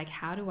 okay, like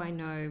how do I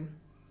know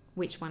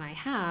which one I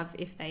have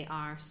if they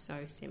are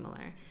so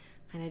similar?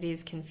 And it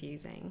is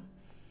confusing.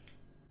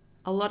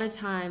 A lot of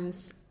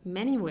times,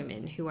 many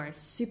women who are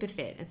super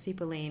fit and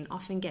super lean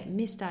often get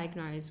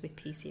misdiagnosed with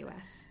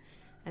PCOS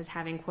as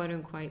having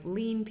quote-unquote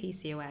lean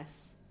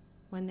PCOS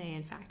when they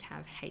in fact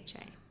have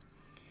HA.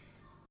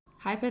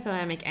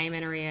 Hypothalamic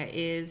amenorrhea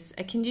is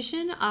a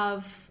condition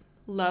of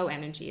low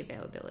energy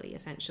availability,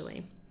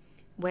 essentially,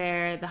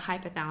 where the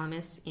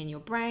hypothalamus in your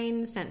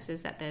brain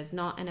senses that there's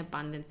not an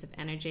abundance of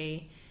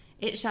energy.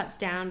 It shuts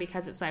down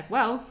because it's like,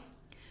 well,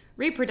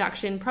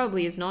 reproduction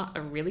probably is not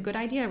a really good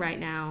idea right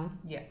now.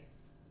 Yeah.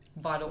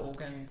 Vital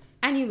organs.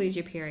 And you lose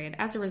your period.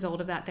 As a result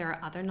of that, there are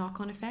other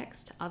knock-on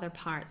effects to other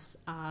parts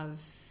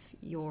of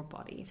your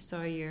body.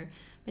 So your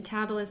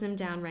metabolism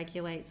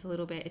down-regulates a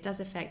little bit. It does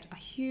affect a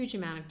huge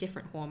amount of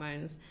different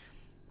hormones.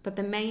 But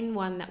the main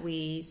one that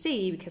we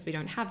see, because we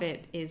don't have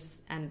it,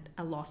 is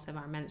a loss of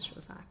our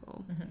menstrual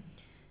cycle. Mm-hmm.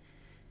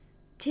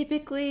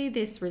 Typically,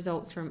 this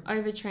results from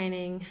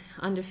overtraining,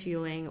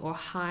 underfueling, or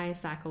high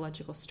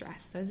psychological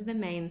stress. Those are the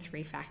main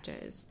three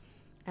factors.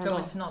 So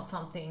it's not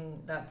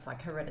something that's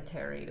like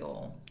hereditary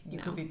or you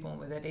could be born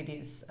with it. It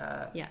is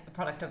a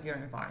product of your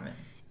environment.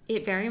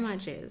 It very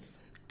much is.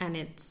 And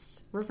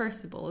it's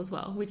reversible as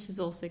well, which is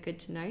also good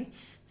to know.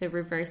 So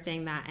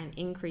reversing that and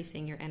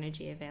increasing your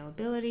energy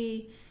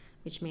availability,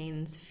 which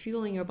means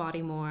fueling your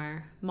body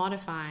more,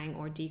 modifying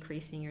or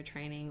decreasing your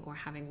training or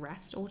having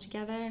rest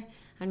altogether,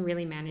 and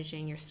really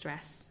managing your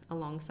stress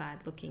alongside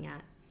looking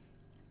at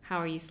how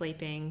are you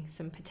sleeping,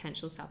 some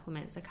potential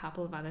supplements, a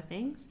couple of other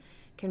things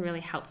can really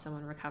help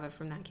someone recover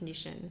from that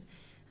condition.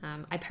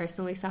 I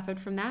personally suffered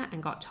from that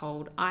and got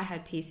told I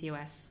had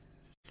PCOS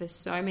for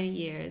so many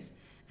years,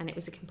 and it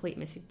was a complete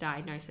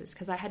misdiagnosis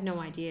because I had no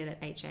idea that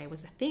HA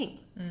was a thing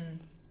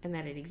and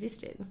that it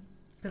existed.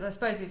 Because I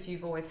suppose if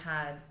you've always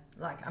had,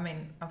 like, I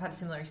mean, I've had a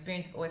similar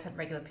experience. I've always had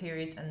regular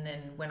periods, and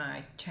then when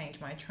I changed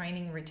my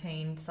training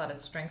routine,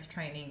 started strength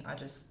training, I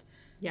just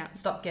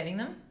stopped getting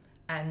them.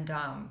 And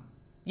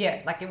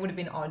like, it would have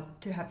been odd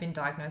to have been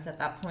diagnosed at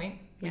that point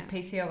with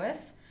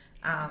PCOS.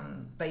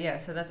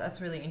 But so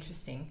that's really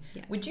interesting.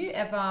 Would you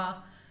ever,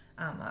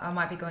 I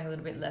might be going a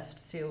little bit left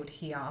field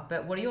here,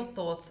 but what are your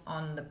thoughts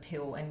on the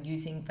pill and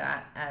using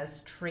that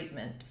as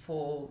treatment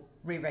for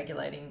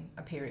re-regulating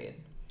a period?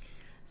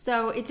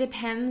 So it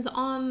depends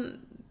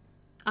on,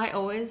 I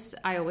always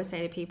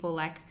say to people,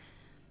 like,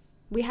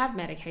 we have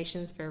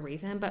medications for a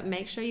reason, but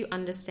make sure you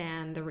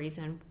understand the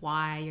reason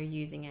why you're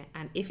using it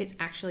and if it's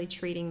actually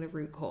treating the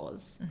root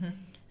cause.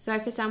 So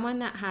for someone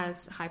that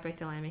has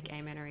hypothalamic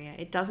amenorrhea,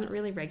 it doesn't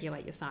really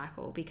regulate your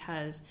cycle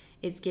because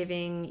it's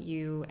giving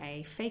you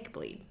a fake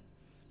bleed.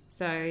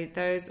 So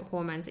those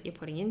hormones that you're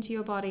putting into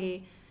your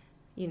body,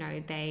 you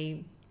know,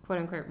 they quote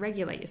unquote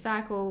regulate your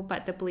cycle,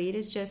 but the bleed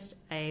is just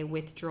a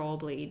withdrawal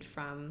bleed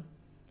from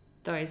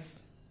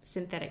those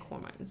synthetic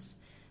hormones.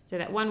 So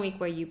that 1 week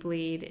where you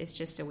bleed is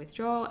just a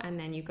withdrawal, and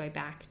then you go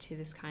back to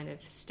this kind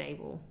of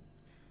stable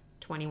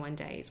 21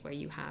 days where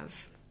you have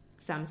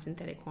some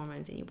synthetic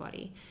hormones in your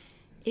body.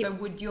 So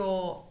would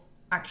your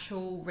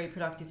actual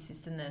reproductive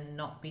system then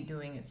not be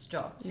doing its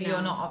job? So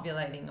you're not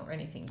ovulating or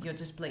anything, you're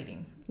just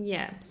bleeding?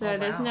 Yeah, so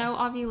there's no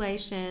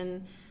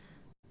ovulation,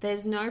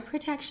 there's no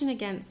protection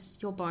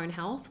against your bone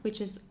health, which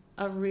is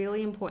a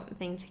really important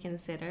thing to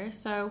consider.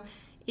 So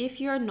if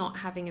you're not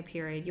having a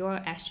period, your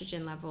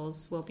estrogen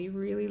levels will be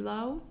really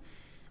low.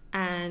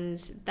 And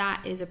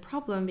that is a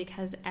problem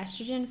because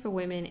estrogen for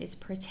women is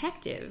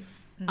protective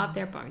of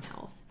their bone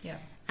health. Yeah.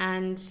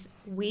 And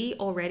we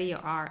already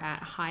are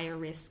at higher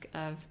risk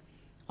of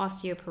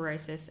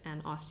osteoporosis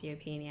and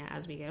osteopenia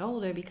as we get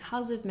older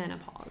because of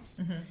menopause.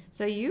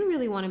 So you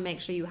really want to make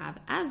sure you have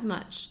as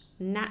much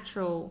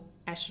natural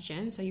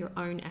estrogen, so your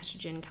own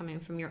estrogen coming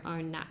from your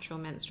own natural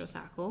menstrual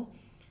cycle,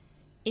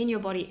 in your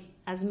body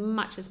as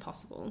much as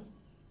possible.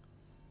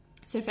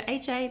 So for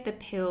HA, the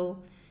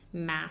pill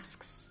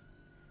masks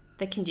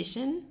the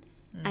condition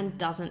and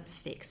doesn't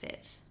fix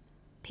it.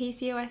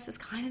 PCOS is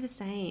kind of the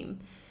same.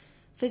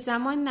 For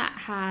someone that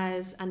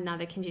has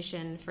another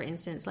condition, for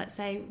instance, let's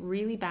say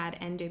really bad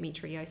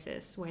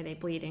endometriosis, where they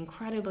bleed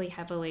incredibly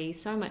heavily,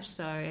 so much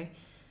so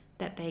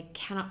that they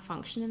cannot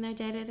function in their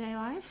day-to-day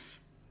life,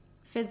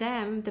 for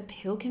them, the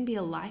pill can be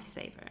a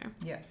lifesaver.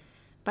 Yeah.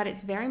 But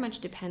it's very much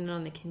dependent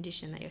on the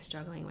condition that you're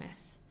struggling with.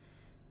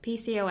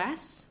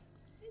 PCOS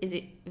is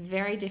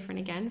very different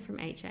again from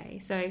HA.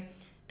 So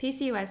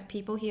PCOS,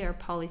 people hear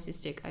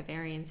polycystic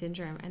ovarian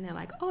syndrome and they're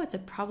like, oh, it's a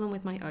problem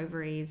with my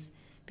ovaries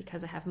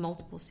because I have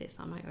multiple cysts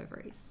on my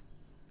ovaries.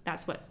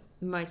 That's what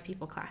most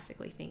people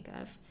classically think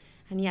of.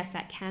 And yes,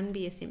 that can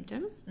be a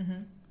symptom,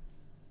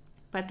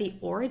 but the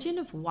origin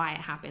of why it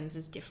happens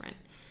is different.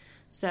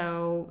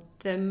 So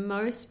the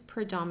most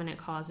predominant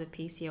cause of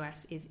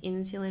PCOS is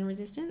insulin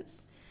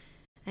resistance.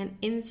 And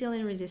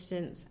insulin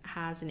resistance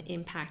has an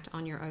impact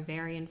on your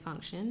ovarian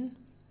function.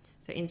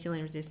 So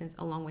insulin resistance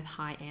along with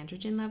high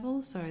androgen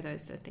levels, so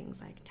those are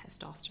things like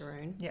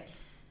testosterone,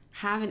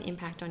 have an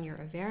impact on your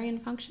ovarian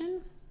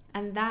function.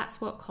 And that's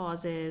what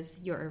causes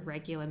your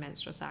irregular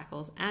menstrual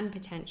cycles and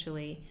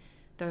potentially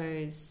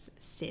those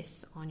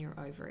cysts on your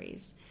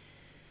ovaries.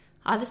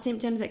 Other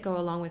symptoms that go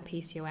along with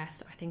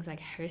PCOS are things like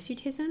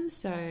hirsutism,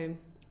 so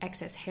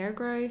excess hair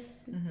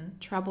growth,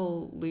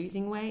 trouble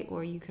losing weight,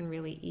 or you can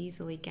really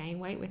easily gain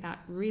weight without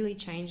really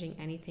changing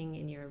anything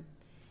in your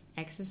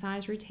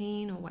exercise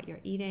routine or what you're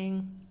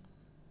eating.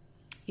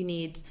 You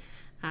need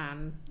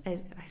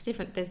there's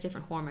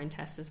different hormone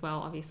tests as well,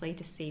 obviously,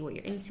 to see what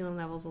your insulin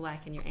levels are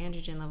like and your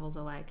androgen levels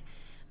are like,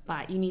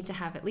 but you need to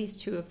have at least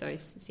 2 of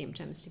those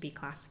symptoms to be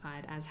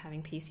classified as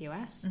having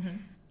PCOS.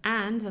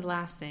 And the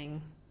last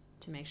thing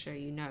to make sure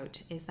you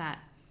note is that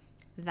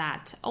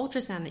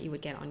ultrasound that you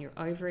would get on your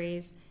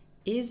ovaries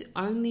is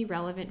only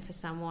relevant for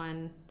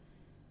someone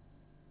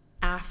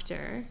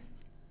after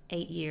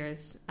 8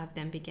 years of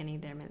them beginning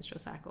their menstrual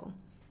cycle.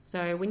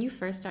 So when you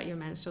first start your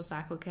menstrual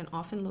cycle, it can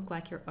often look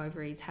like your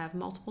ovaries have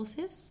multiple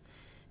cysts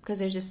because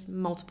there's just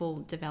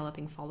multiple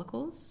developing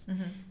follicles.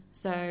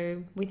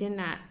 So within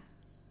that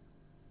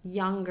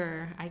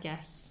younger, I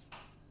guess,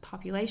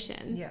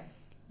 population,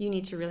 you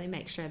need to really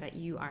make sure that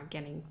you are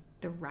getting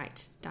the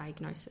right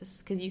diagnosis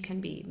because you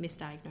can be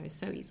misdiagnosed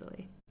so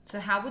easily. So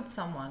how would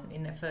someone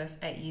in their first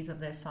 8 years of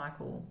their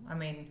cycle, I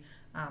mean,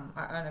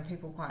 I know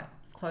people quite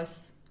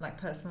close, like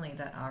personally,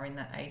 that are in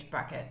that age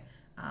bracket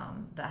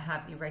that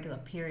have irregular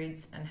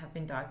periods and have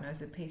been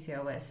diagnosed with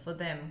PCOS. For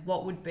them,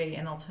 what would be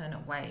an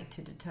alternate way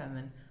to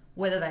determine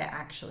whether they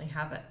actually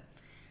have it?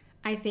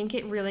 I think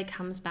it really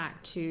comes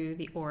back to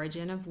the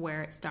origin of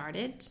where it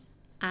started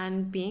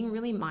and being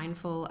really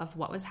mindful of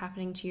what was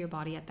happening to your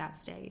body at that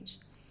stage.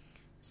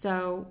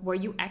 So were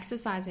you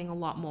exercising a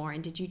lot more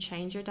and did you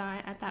change your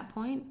diet at that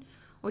point?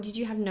 Or did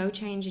you have no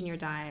change in your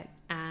diet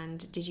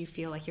and did you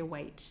feel like your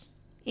weight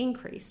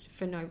increased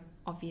for no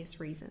obvious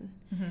reason?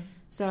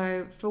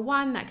 So for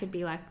one, that could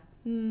be like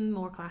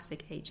more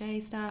classic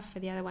HA stuff. For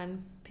the other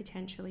one,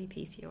 potentially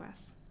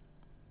PCOS.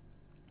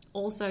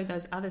 Also,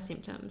 those other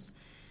symptoms.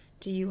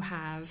 Do you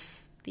have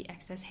the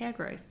excess hair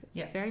growth? It's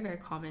very, very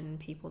common in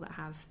people that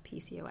have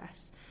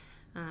PCOS.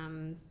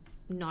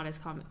 Not as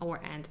common,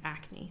 and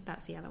acne.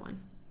 That's the other one.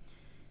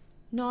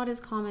 Not as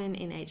common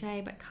in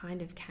HA, but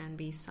kind of can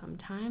be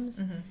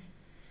sometimes.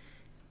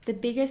 The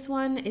biggest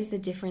one is the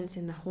difference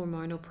in the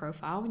hormonal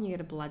profile when you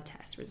get a blood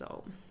test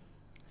result.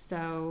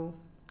 So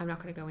I'm not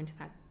going to go into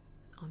that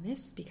on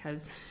this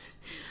because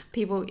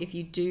people, if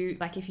you do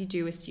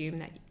assume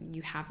that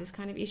you have this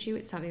kind of issue,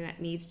 it's something that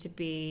needs to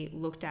be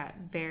looked at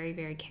very,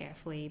 very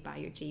carefully by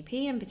your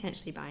GP and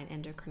potentially by an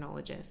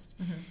endocrinologist.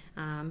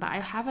 But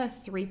I have a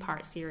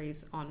 3-part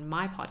series on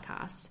my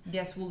podcast.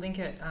 Yes, we'll link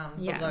it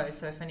below.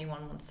 So if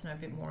anyone wants to know a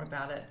bit more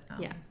about it,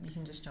 you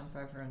can just jump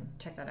over and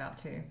check that out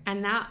too.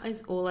 And that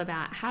is all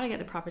about how to get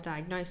the proper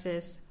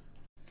diagnosis,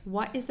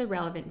 what is the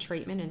relevant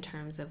treatment in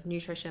terms of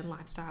nutrition,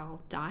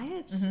 lifestyle,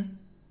 diet,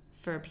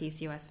 for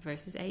PCOS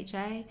versus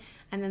HA.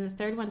 And then the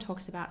third one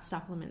talks about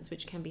supplements,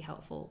 which can be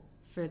helpful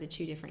for the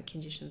 2 different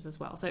conditions as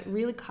well. So it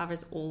really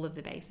covers all of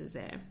the bases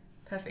there.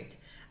 Perfect.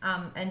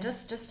 And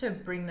just to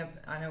bring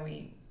I know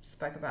we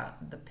spoke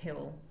about the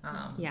pill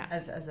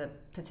as a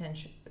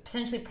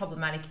potentially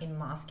problematic in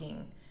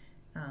masking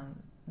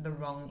the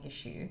wrong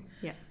issue.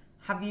 Yeah.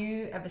 Have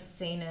you ever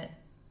seen it?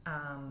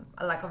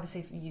 Like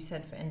obviously you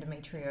said for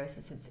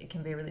endometriosis, it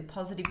can be a really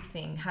positive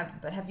thing.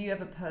 But have you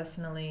ever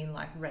personally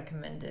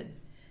recommended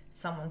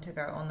someone to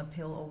go on the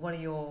pill, or what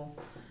are your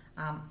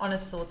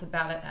honest thoughts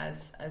about it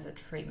as a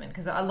treatment?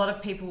 Because a lot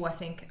of people, I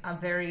think, are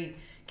very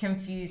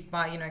confused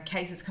by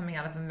cases coming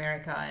out of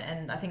America,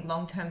 and I think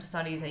long-term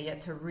studies are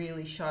yet to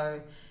really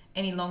show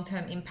any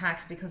long-term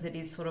impacts because it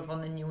is sort of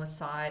on the newer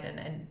side,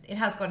 and it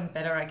has gotten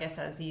better, I guess,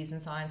 as years in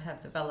science have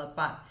developed.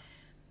 But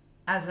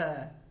as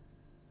a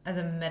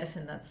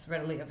medicine that's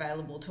readily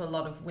available to a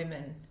lot of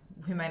women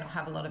who may not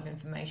have a lot of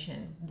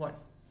information, what,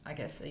 I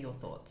guess, are your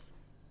thoughts?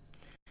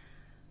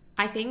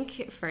 I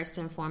think first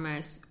and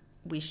foremost,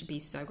 we should be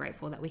so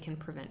grateful that we can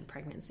prevent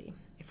pregnancy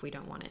if we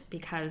don't want it,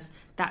 because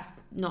that's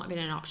not been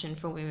an option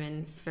for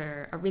women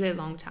for a really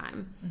long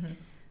time.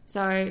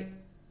 So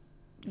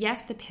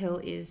yes, the pill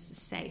is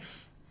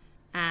safe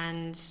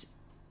and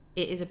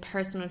it is a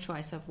personal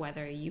choice of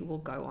whether you will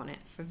go on it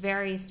for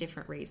various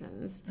different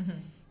reasons.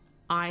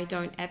 I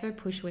don't ever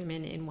push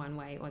women in one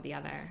way or the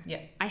other.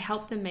 I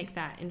help them make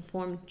that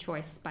informed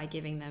choice by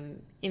giving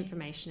them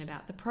information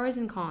about the pros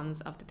and cons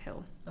of the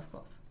pill. Of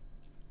course.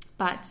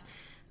 But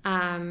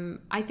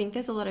I think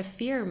there's a lot of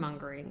fear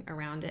mongering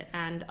around it,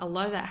 and a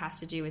lot of that has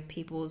to do with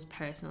people's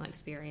personal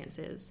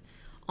experiences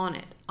on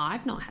it.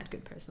 I've not had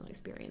good personal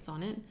experience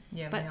on it,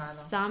 but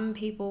some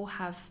people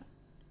have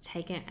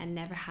taken it and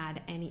never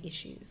had any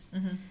issues,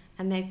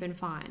 and they've been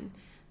fine.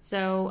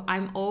 So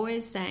I'm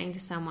always saying to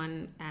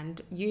someone,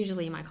 and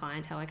usually my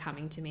clientele are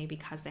coming to me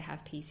because they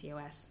have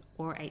PCOS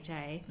or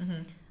HA,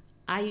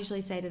 I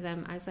usually say to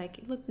them, I was like,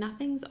 look,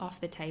 nothing's off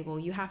the table.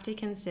 You have to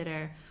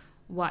consider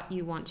what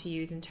you want to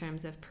use in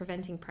terms of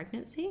preventing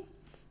pregnancy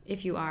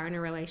if you are in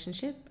a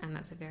relationship, and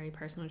that's a very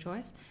personal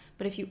choice.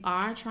 But if you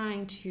are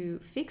trying to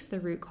fix the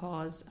root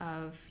cause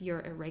of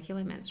your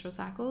irregular menstrual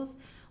cycles,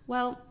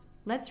 well,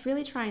 let's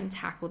really try and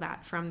tackle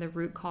that from the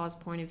root cause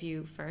point of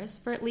view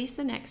first for at least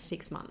the next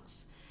 6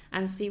 months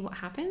and see what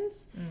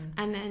happens.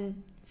 And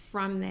then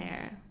from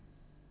there,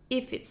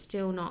 if it's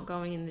still not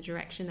going in the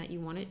direction that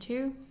you want it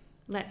to,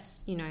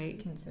 let's,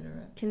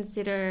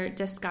 consider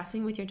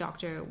discussing with your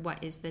doctor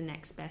what is the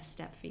next best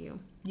step for you.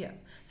 Yeah.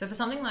 So for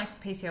something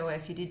like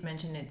PCOS, you did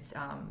mention it's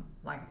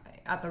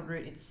at the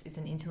root, it's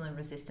an insulin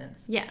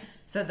resistance. Yeah.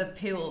 So the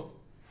pill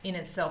in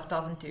itself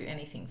doesn't do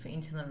anything for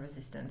insulin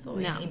resistance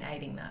or in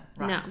aiding that,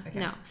 right?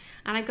 No.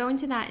 And I go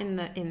into that in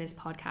this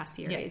podcast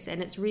series,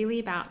 and it's really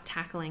about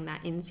tackling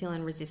that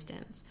insulin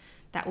resistance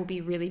that will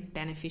be really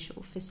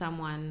beneficial for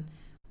someone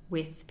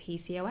with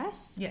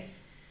PCOS. Yeah.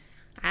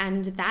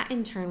 And that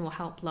in turn will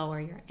help lower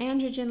your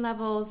androgen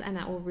levels, and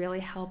that will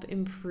really help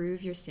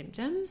improve your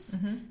symptoms.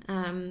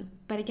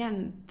 But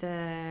again,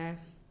 the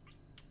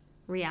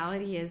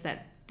reality is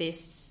that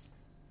this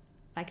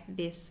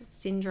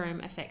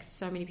syndrome affects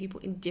so many people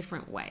in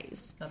different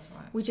ways. That's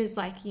right. Which is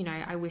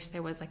I wish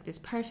there was this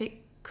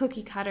perfect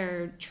cookie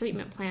cutter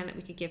treatment plan that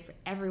we could give for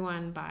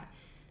everyone, but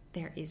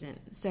there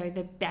isn't. So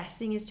the best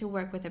thing is to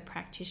work with a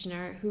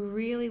practitioner who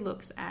really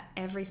looks at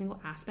every single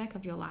aspect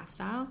of your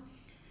lifestyle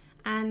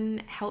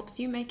and helps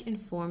you make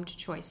informed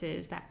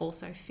choices that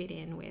also fit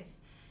in with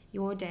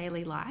your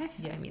daily life.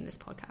 I mean, this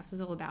podcast is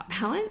all about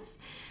balance,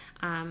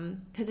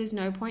 because there's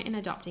no point in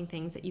adopting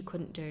things that you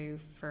couldn't do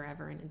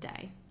forever in a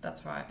day.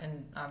 That's right.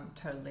 And I'm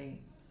totally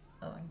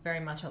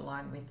very much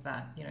aligned with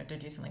that. To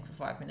do something for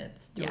 5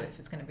 minutes, do it if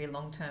it's going to be a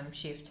long-term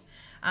shift.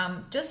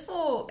 Just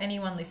for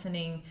anyone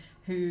listening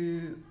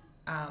who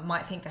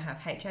might think they have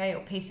HA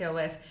or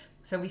PCOS.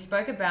 So we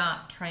spoke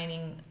about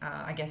training,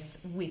 I guess,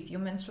 with your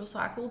menstrual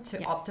cycle to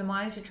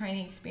optimize your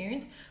training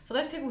experience. For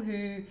those people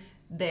who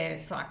their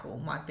cycle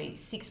might be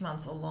 6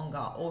 months or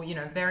longer, or, you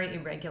know, very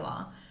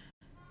irregular,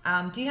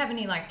 do you have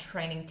any like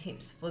training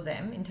tips for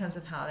them in terms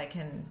of how they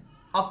can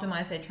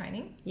optimize their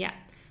training? Yeah.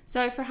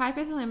 So for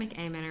hypothalamic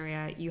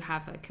amenorrhea, you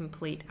have a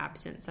complete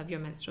absence of your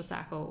menstrual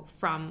cycle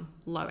from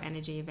low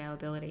energy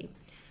availability.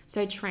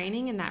 So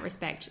training in that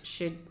respect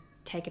should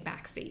take a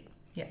back seat.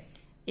 Yeah.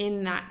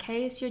 In that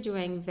case, you're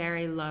doing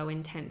very low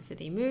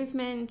intensity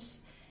movement.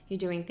 You're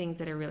doing things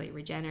that are really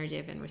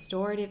regenerative and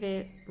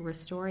restorative.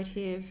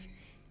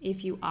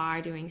 If you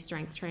are doing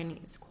strength training,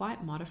 it's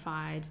quite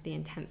modified. The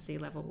intensity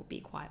level will be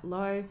quite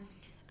low.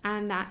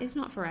 And that is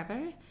not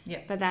forever.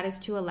 Yeah. But that is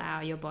to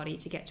allow your body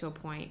to get to a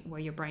point where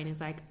your brain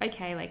is like,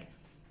 okay, like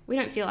we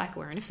don't feel like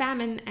we're in a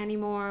famine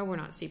anymore. We're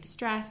not super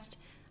stressed.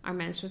 Our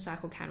menstrual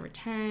cycle can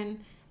return.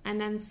 And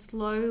then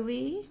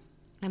slowly,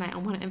 and I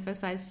want to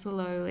emphasize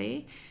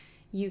slowly,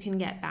 you can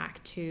get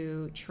back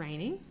to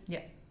training.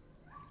 Yeah.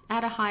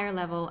 At a higher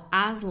level,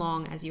 as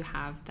long as you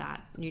have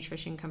that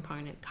nutrition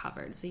component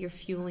covered. So you're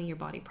fueling your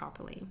body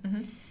properly.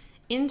 Mm-hmm.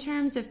 In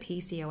terms of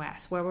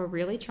PCOS, where we're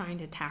really trying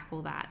to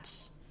tackle that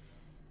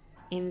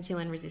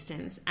insulin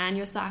resistance and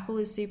your cycle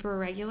is super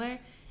irregular,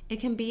 it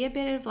can be a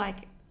bit of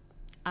like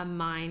a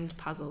mind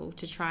puzzle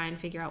to try and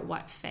figure out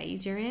what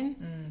phase you're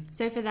in.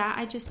 So for that,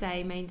 I just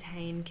say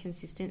maintain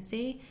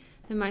consistency.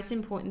 The most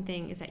important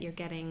thing is that you're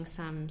getting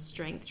some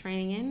strength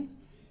training in,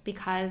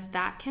 because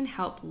that can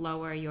help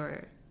lower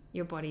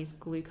your body's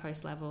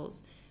glucose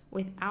levels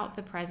without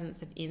the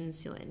presence of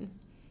insulin.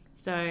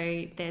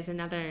 So there's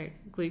another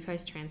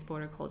glucose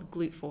transporter called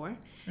GLUT4,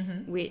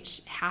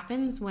 which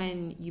happens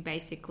when you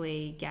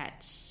basically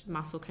get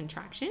muscle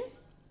contraction,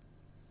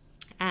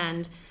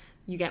 and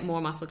you get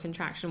more muscle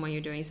contraction when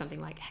you're doing something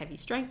like heavy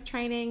strength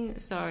training.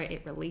 So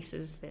it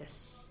releases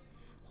this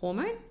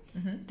hormone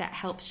that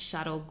helps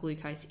shuttle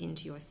glucose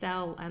into your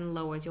cell and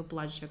lowers your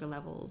blood sugar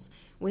levels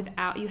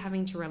without you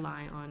having to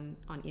rely on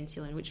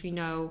insulin, which we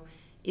know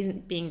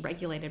isn't being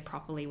regulated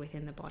properly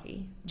within the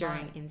body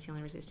during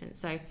insulin resistance.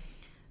 So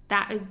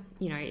that,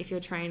 you know, if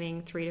you're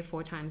training 3 to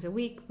 4 times a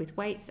week with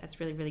weights, that's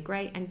really, really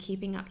great. And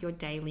keeping up your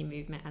daily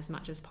movement as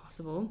much as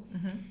possible.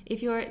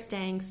 If you're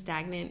staying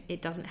stagnant,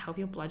 it doesn't help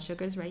your blood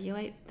sugars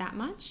regulate that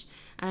much.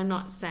 And I'm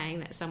not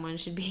saying that someone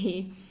should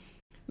be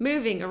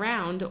moving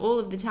around all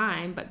of the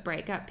time, but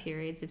break up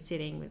periods of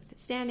sitting with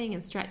standing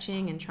and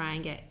stretching and try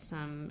and get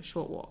some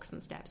short walks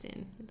and steps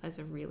in. Those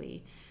are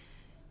really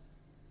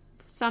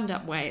summed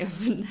up way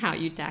of how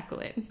you tackle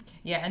it.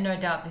 Yeah, and no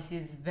doubt this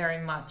is very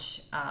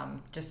much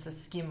just a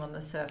skim on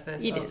the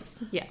surface. It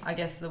is, yeah. I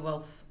guess the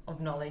wealth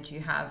of knowledge you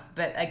have.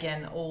 But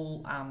again,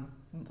 all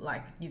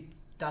like you've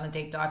done a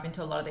deep dive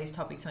into a lot of these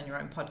topics on your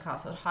own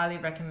podcast. I'd highly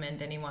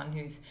recommend anyone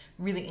who's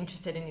really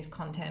interested in this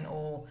content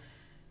or,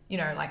 you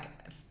know, like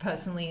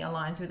personally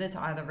aligns with it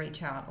to either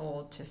reach out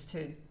or just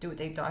to do a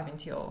deep dive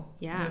into your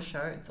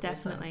show. It's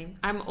definitely awesome.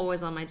 I'm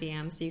always on my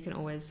DMs, so you can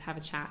always have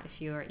a chat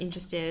if you're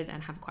interested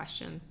and have a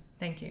question.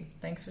 Thank you.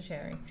 Thanks for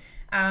sharing.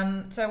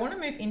 So I want to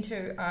move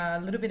into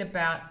a little bit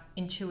about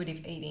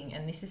intuitive eating,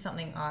 and this is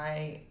something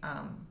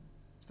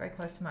it's very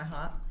close to my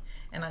heart.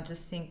 And I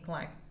just think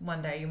like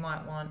one day you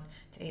might want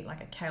to eat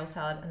like a kale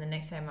salad, and the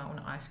next day you might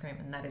want ice cream,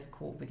 and that is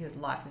cool because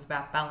life is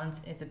about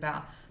balance. It's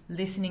about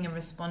listening and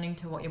responding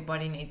to what your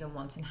body needs and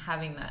wants, and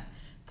having that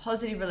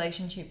positive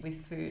relationship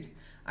with food.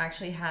 I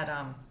actually had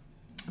a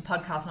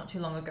podcast not too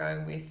long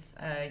ago with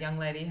a young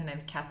lady. Her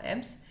name's Kath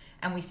Ebbs,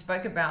 and we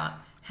spoke about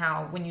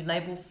how when you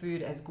label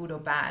food as good or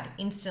bad,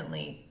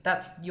 instantly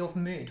that's your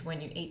mood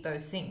when you eat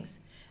those things.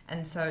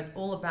 And so it's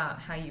all about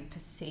how you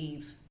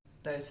perceive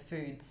those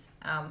foods.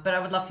 But I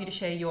would love for you to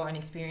share your own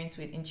experience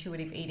with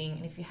intuitive eating,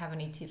 and if you have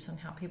any tips on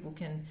how people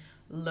can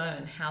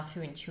learn how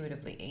to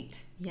intuitively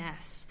eat.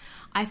 Yes.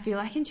 I feel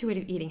like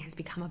intuitive eating has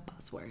become a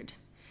buzzword.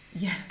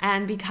 Yeah.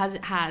 And because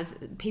it has,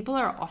 people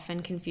are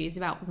often confused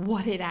about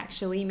what it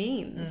actually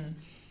means.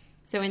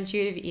 So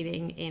intuitive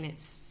eating in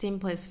its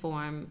simplest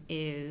form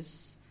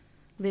is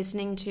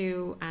listening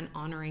to and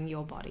honoring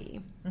your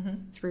body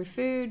through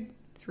food,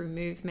 through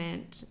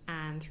movement,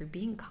 and through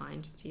being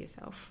kind to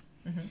yourself.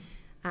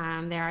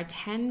 There are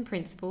 10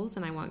 principles,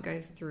 and I won't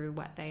go through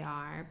what they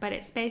are, but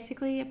it's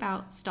basically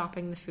about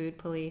stopping the food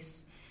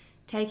police,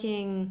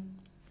 taking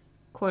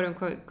quote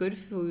unquote good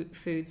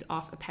foods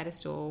off a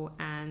pedestal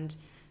and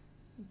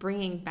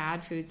bringing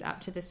bad foods up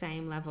to the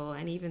same level.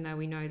 And even though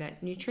we know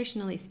that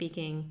nutritionally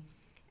speaking,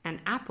 an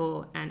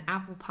apple and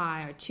apple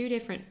pie are 2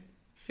 different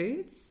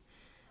foods,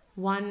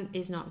 one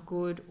is not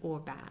good or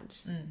bad.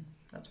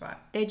 That's right.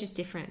 They're just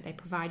different. They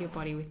provide your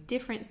body with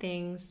different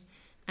things,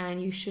 and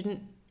you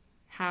shouldn't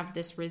have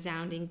this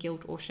resounding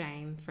guilt or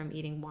shame from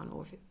eating one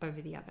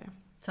over the other.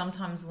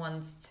 Sometimes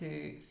one's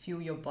to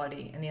fuel your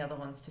body and the other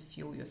one's to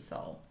fuel your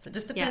soul. So it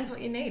just depends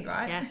what you need,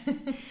 right? Yes.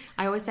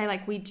 I always say,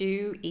 like, we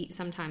do eat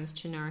sometimes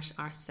to nourish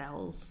our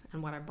cells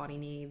and what our body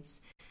needs.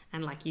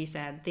 And like you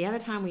said, the other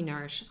time we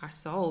nourish our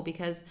soul,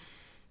 because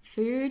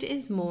food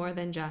is more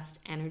than just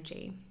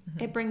energy.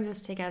 It brings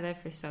us together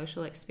for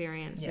social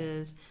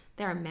experiences. Yes.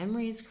 There are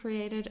memories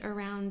created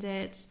around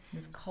it.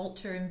 There's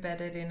culture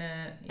embedded in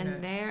it.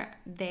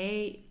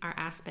 They are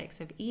aspects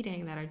of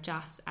eating that are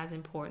just as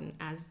important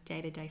as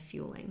day-to-day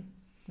fueling.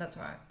 That's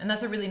right. And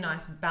that's a really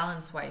nice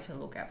balanced way to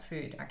look at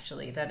food,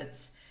 actually, that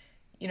it's,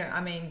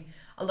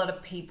 a lot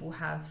of people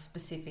have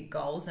specific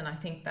goals, and I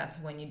think that's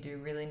when you do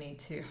really need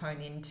to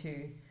hone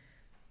into,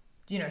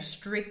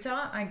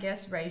 stricter, I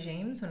guess,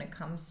 regimes when it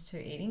comes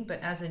to eating.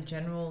 But as a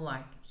general,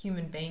 like,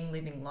 human being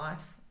living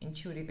life,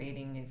 intuitive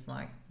eating is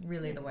like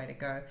really the way to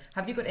go.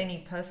 Have you got any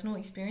personal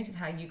experience with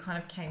how you kind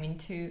of came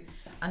into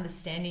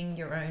understanding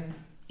your own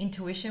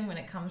intuition when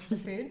it comes to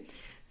food?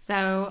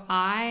 So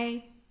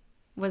I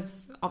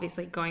was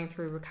obviously going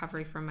through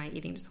recovery from my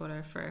eating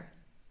disorder for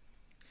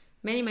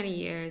many, many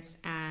years,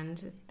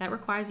 and that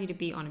requires you to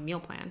be on a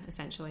meal plan,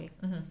 essentially.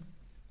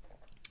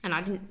 And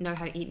I didn't know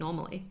how to eat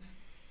normally.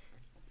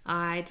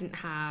 I didn't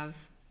have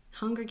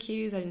hunger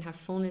cues, I didn't have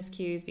fullness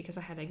cues because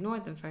I had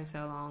ignored them for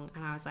so long,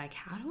 and I was like,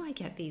 how do I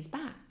get these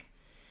back?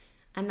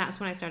 And that's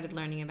when I started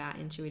learning about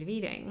intuitive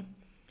eating,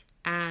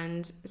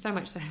 and so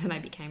much so that I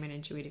became an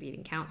intuitive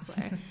eating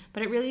counselor.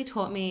 But it really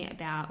taught me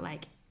about,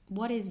 like,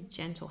 what is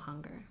gentle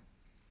hunger?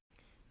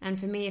 And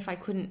for me, if I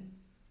couldn't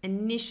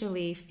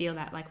initially feel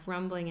that, like,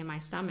 rumbling in my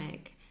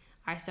stomach,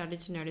 I started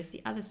to notice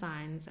the other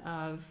signs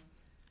of,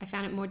 I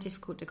found it more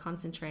difficult to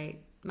concentrate.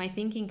 My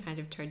thinking kind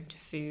of turned to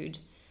food,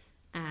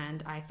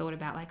 and I thought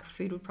about, like,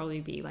 food would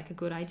probably be like a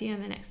good idea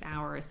in the next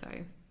hour or so.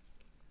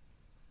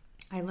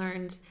 I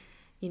learned,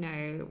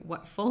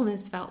 what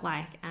fullness felt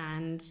like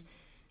and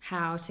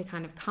how to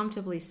kind of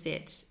comfortably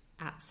sit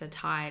at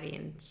satiety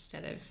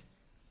instead of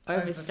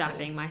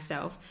overstuffing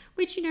myself,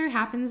 which,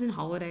 happens in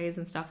holidays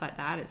and stuff like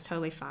that. It's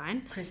totally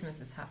fine. Christmas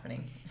is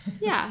happening.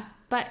 Yeah,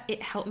 but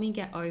it helped me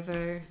get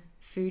over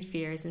food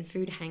fears and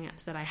food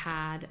hang-ups that I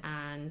had,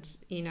 and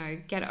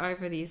get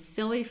over these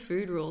silly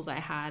food rules I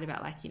had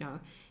about, like,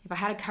 if I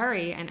had a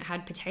curry and it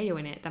had potato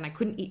in it, then I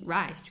couldn't eat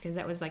rice because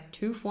that was like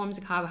 2 forms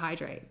of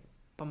carbohydrate,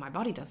 but my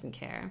body doesn't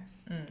care.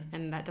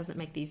 And that doesn't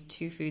make these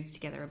 2 foods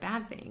together a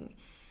bad thing.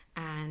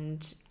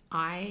 And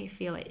I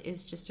feel it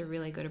is just a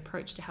really good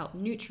approach to help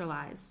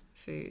neutralize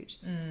food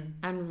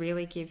and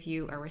really give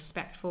you a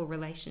respectful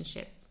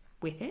relationship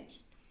with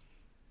it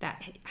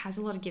that has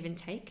a lot of give and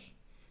take,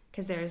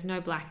 because there is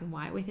no black and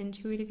white with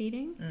intuitive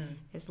eating.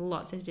 There's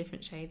lots of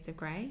different shades of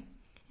grey.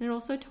 And it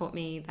also taught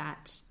me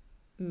that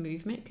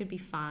movement could be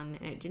fun,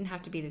 and it didn't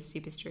have to be this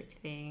super strict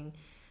thing,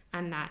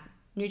 and that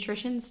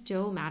nutrition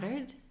still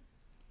mattered.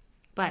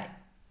 But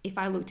if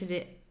I looked at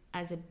it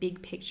as a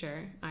big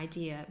picture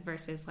idea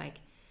versus, like,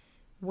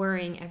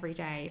 worrying every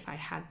day if I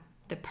had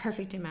the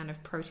perfect amount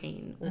of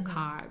protein or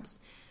carbs,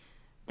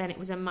 then it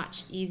was a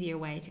much easier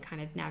way to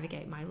kind of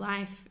navigate my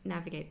life,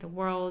 navigate the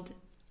world,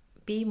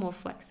 be more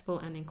flexible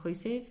and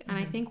inclusive. And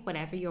I think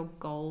whatever your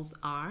goals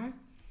are,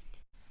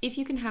 if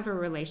you can have a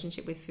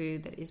relationship with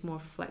food that is more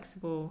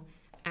flexible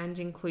and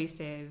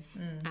inclusive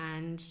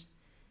and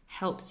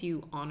helps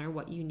you honor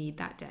what you need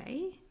that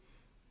day,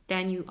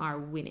 then you are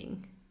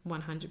winning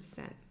 100%.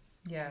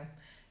 Yeah.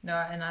 No,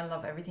 and I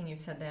love everything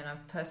you've said there. And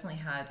I've personally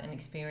had an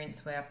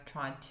experience where I've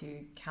tried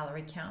to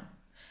calorie count,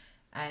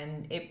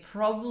 and it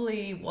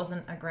probably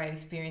wasn't a great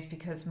experience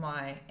because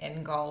my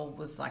end goal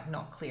was, like,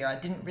 not clear. I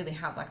didn't really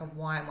have, like, a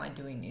why am I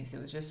doing this?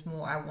 It was just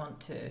more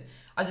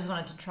I just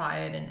wanted to try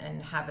it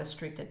and have a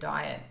stricter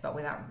diet, but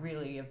without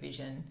really a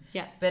vision.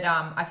 Yeah. But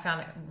I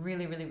found it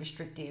really, really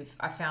restrictive.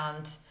 I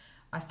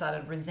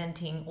started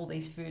resenting all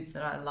these foods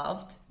that I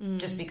loved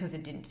just because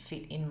it didn't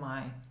fit in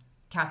my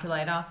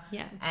calculator.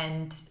 Yeah.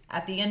 And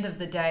at the end of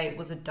the day, it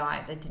was a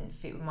diet that didn't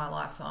fit with my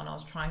lifestyle, and I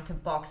was trying to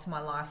box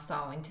my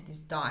lifestyle into this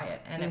diet,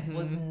 and it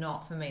was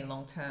not for me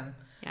long term.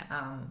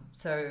 Yeah.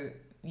 So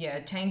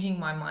yeah, changing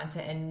my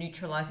mindset and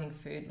neutralizing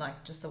food,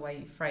 like just the way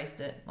you phrased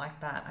it like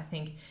that, I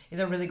think is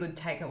a really good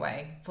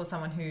takeaway for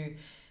someone who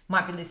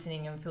might be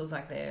listening and feels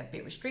like they're a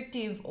bit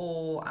restrictive,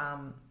 or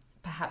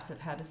perhaps have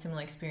had a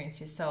similar experience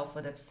to yourself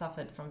where they've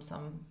suffered from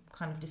some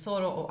kind of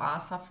disorder or are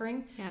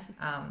suffering. Yeah.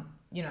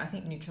 I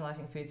think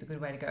neutralizing food is a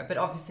good way to go. But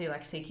obviously,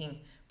 like, seeking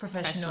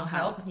professional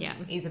help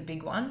is a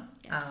big one.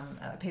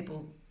 Yes.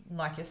 People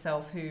like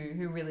yourself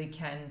who really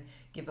can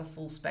give a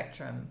full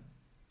spectrum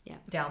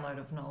download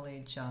of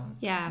knowledge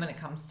when it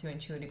comes to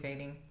intuitive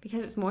eating.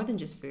 Because it's more than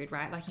just food,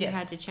 right? Like, you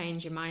had to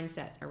change your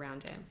mindset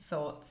around it.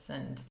 Thoughts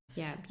and,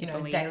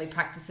 beliefs. daily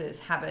practices,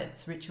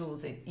 habits,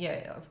 rituals.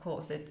 Of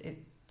course, it's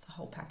a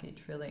whole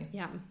package, really.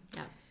 Yeah.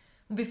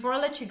 Before I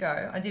let you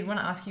go, I did want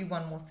to ask you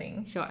one more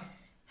thing. Sure.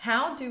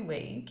 How do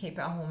we keep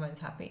our hormones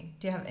happy?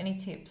 Do you have any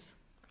tips?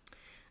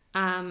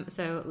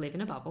 So live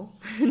in a bubble.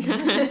 And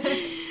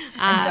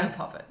don't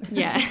pop it.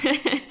 Yeah.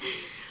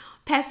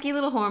 Pesky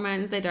little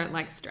hormones, they don't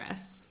like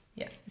stress.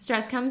 Yeah.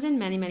 Stress comes in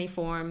many, many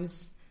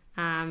forms,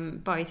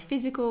 both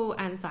physical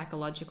and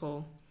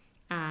psychological.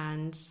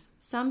 And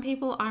some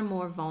people are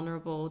more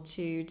vulnerable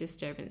to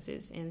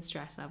disturbances in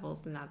stress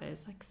levels than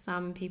others. Like,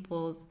 some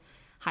people's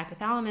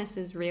hypothalamus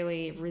is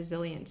really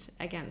resilient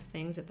against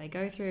things that they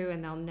go through,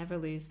 and they'll never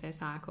lose their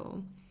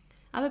cycle.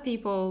 Other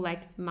people,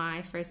 like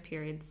my first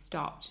period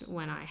stopped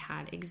when I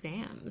had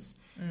exams.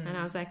 And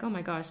I was like, oh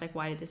my gosh, like,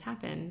 why did this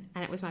happen?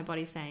 And it was my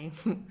body saying,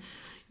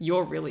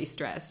 you're really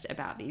stressed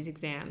about these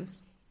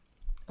exams.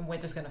 And we're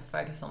just going to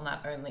focus on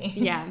that only.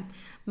 Yeah.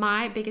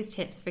 My biggest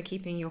tips for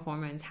keeping your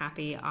hormones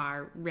happy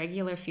are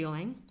regular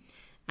fueling.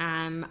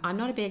 I'm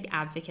not a big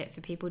advocate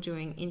for people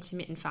doing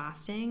intermittent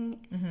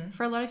fasting.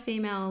 For a lot of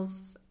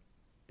females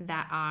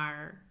that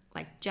are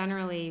like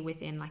generally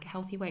within like a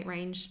healthy weight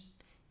range,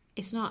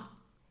 it's not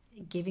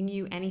giving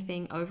you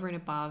anything over and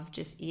above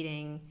just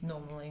eating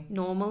normally.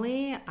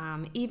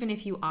 Even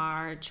if you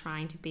are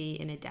trying to be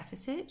in a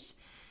deficit,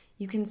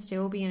 you can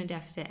still be in a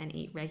deficit and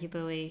eat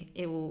regularly.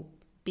 It will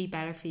be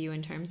better for you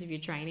in terms of your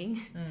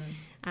training.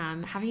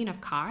 Having enough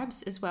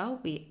carbs as well.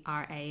 We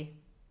are a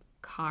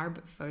carb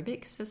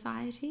phobic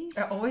society.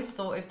 I always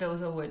thought if there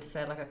was a word to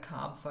say like a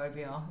carb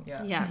phobia.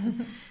 Yeah.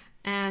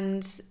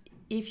 And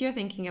if you're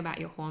thinking about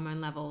your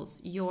hormone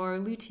levels, your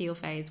luteal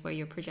phase, where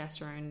your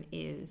progesterone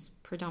is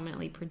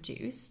predominantly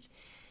produced,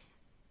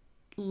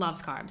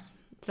 loves carbs.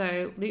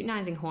 So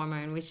luteinizing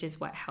hormone, which is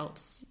what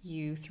helps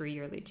you through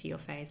your luteal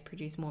phase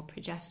produce more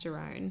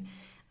progesterone,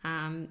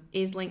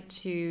 is linked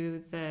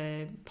to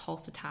the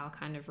pulsatile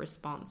kind of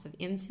response of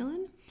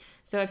insulin.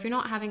 So if you're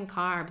not having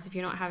carbs, if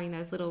you're not having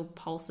those little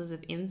pulses of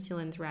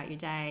insulin throughout your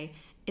day,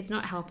 it's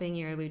not helping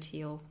your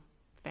luteal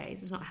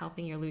phase. It's not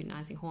helping your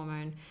luteinizing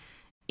hormone.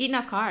 Eat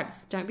enough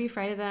carbs. Don't be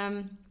afraid of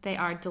them. They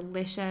are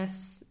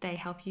delicious. They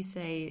help you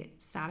stay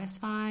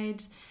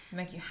satisfied.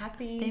 Make you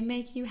happy. They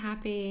make you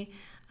happy.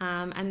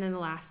 And then the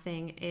last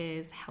thing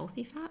is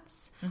healthy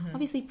fats.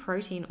 Obviously,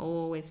 protein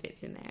always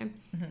fits in there,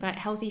 but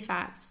healthy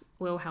fats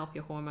will help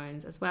your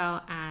hormones as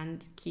well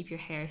and keep your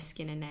hair,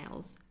 skin, and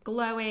nails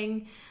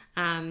glowing.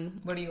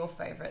 What are your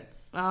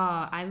favorites?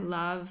 I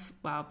love,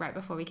 right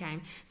before we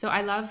came. So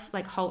I love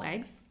like whole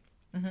eggs.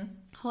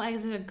 Whole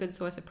eggs are a good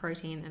source of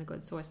protein and a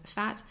good source of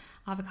fat.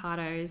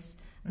 Avocados,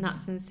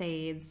 nuts and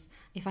seeds.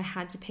 If I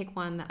had to pick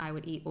one that I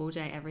would eat all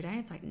day, every day,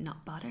 it's like nut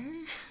butter.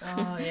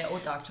 Oh, yeah, or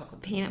dark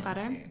chocolate. Peanut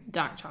butter, too.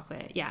 Dark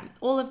chocolate, yeah.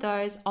 All of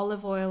those.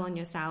 Olive oil on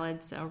your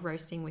salads, or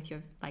roasting with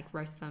your, like,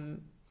 roast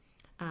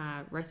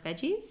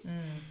veggies.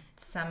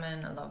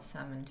 Salmon, I love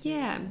salmon too.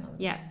 Yeah.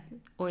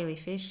 Oily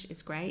fish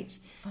is great.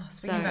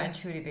 Speaking about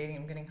intuitive eating,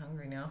 I'm getting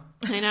hungry now.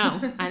 I know.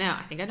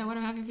 I think I know what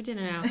I'm having for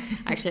dinner now.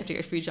 I actually have to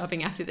go food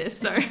shopping after this,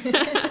 so...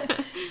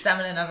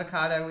 Salmon and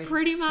avocado with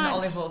pretty much an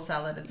olive oil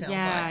salad, it sounds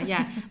like.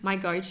 Yeah. My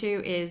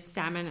go-to is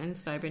salmon and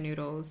soba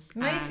noodles.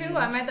 Me too.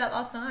 I made that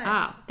last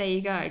night. There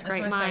you go. That's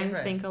Great minds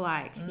favorite. think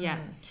alike. Yeah.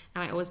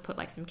 And I always put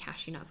like some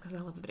cashew nuts because I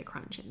love a bit of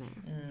crunch in there.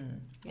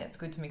 Yeah, it's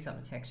good to mix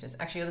up the textures.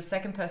 Actually, you're the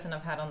second person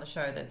I've had on the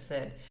show that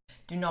said,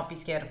 do not be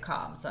scared of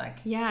carbs. Like,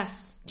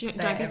 yes. Don't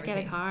be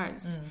scared of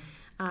carbs.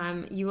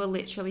 You will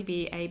literally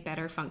be a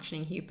better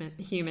functioning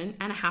human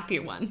and a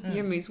happier one.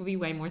 Your moods will be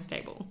way more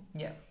stable.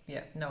 Yeah.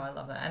 No, I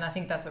love that. And I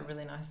think that's a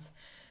really nice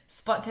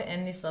spot to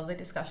end this lovely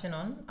discussion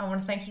on. I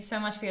want to thank you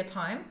so much for your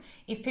time.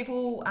 If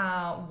people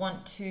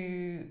want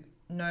to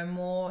know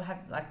more,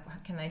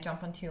 can they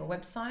jump onto your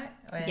website?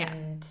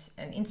 And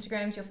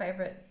Instagram's your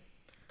favorite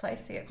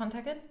place to get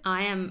contacted?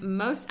 I am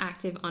most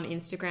active on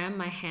Instagram.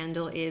 My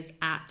handle is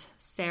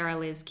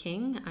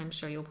 @SarahLizKing. I'm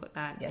sure you'll put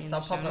that in the show notes. Yes,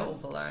 I'll pop it all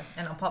below.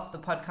 And I'll pop the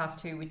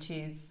podcast too, which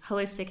is...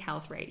 Holistic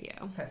Health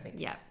Radio. Perfect.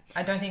 Yeah.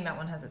 I don't think that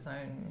one has its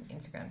own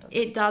Instagram, does it?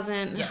 It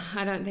doesn't. Yeah.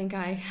 I don't think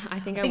I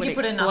think I would you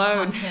put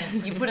explode. Enough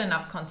content. You put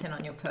enough content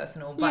on your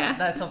personal, but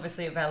that's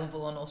obviously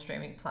available on all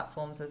streaming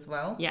platforms as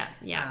well. Yeah.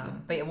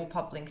 But we'll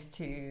pop links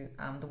to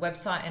the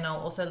website, and I'll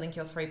also link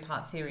your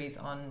 3-part series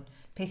on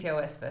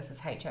PCOS versus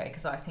HA,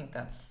 because I think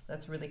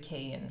that's really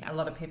key, and a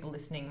lot of people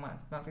listening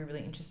might be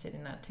really interested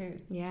in that too.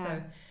 Yeah.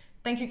 So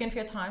thank you again for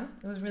your time.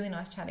 It was really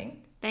nice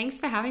chatting. Thanks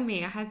for having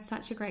me. I had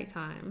such a great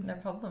time. No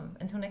problem.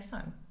 Until next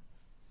time.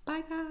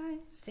 Bye guys.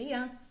 See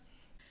ya.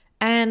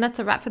 And that's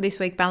a wrap for this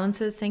week,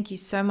 Balancers. Thank you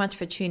so much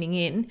for tuning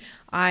in.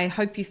 I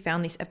hope you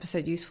found this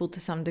episode useful to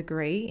some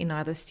degree in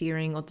either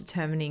steering or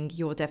determining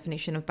your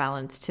definition of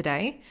balance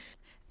today.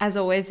 As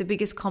always, the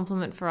biggest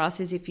compliment for us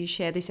is if you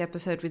share this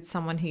episode with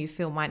someone who you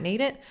feel might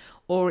need it,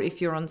 or if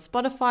you're on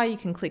Spotify, you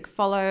can click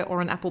follow, or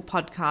on Apple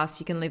Podcasts,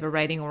 you can leave a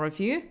rating or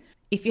review.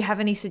 If you have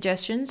any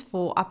suggestions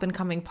for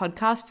up-and-coming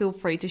podcasts, feel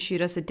free to shoot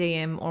us a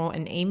DM or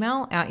an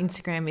email. Our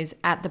Instagram is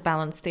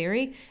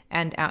 @TheBalanceTheory,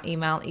 and our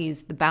email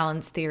is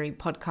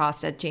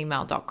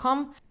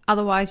thebalancetheorypodcast@gmail.com.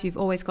 Otherwise, you've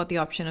always got the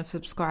option of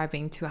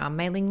subscribing to our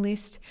mailing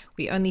list.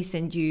 We only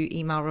send you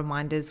email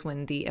reminders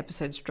when the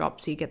episodes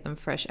drop, so you get them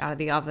fresh out of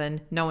the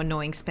oven. No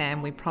annoying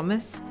spam, we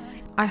promise.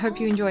 I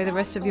hope you enjoy the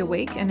rest of your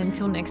week, and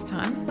until next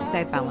time,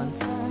 stay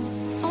balanced.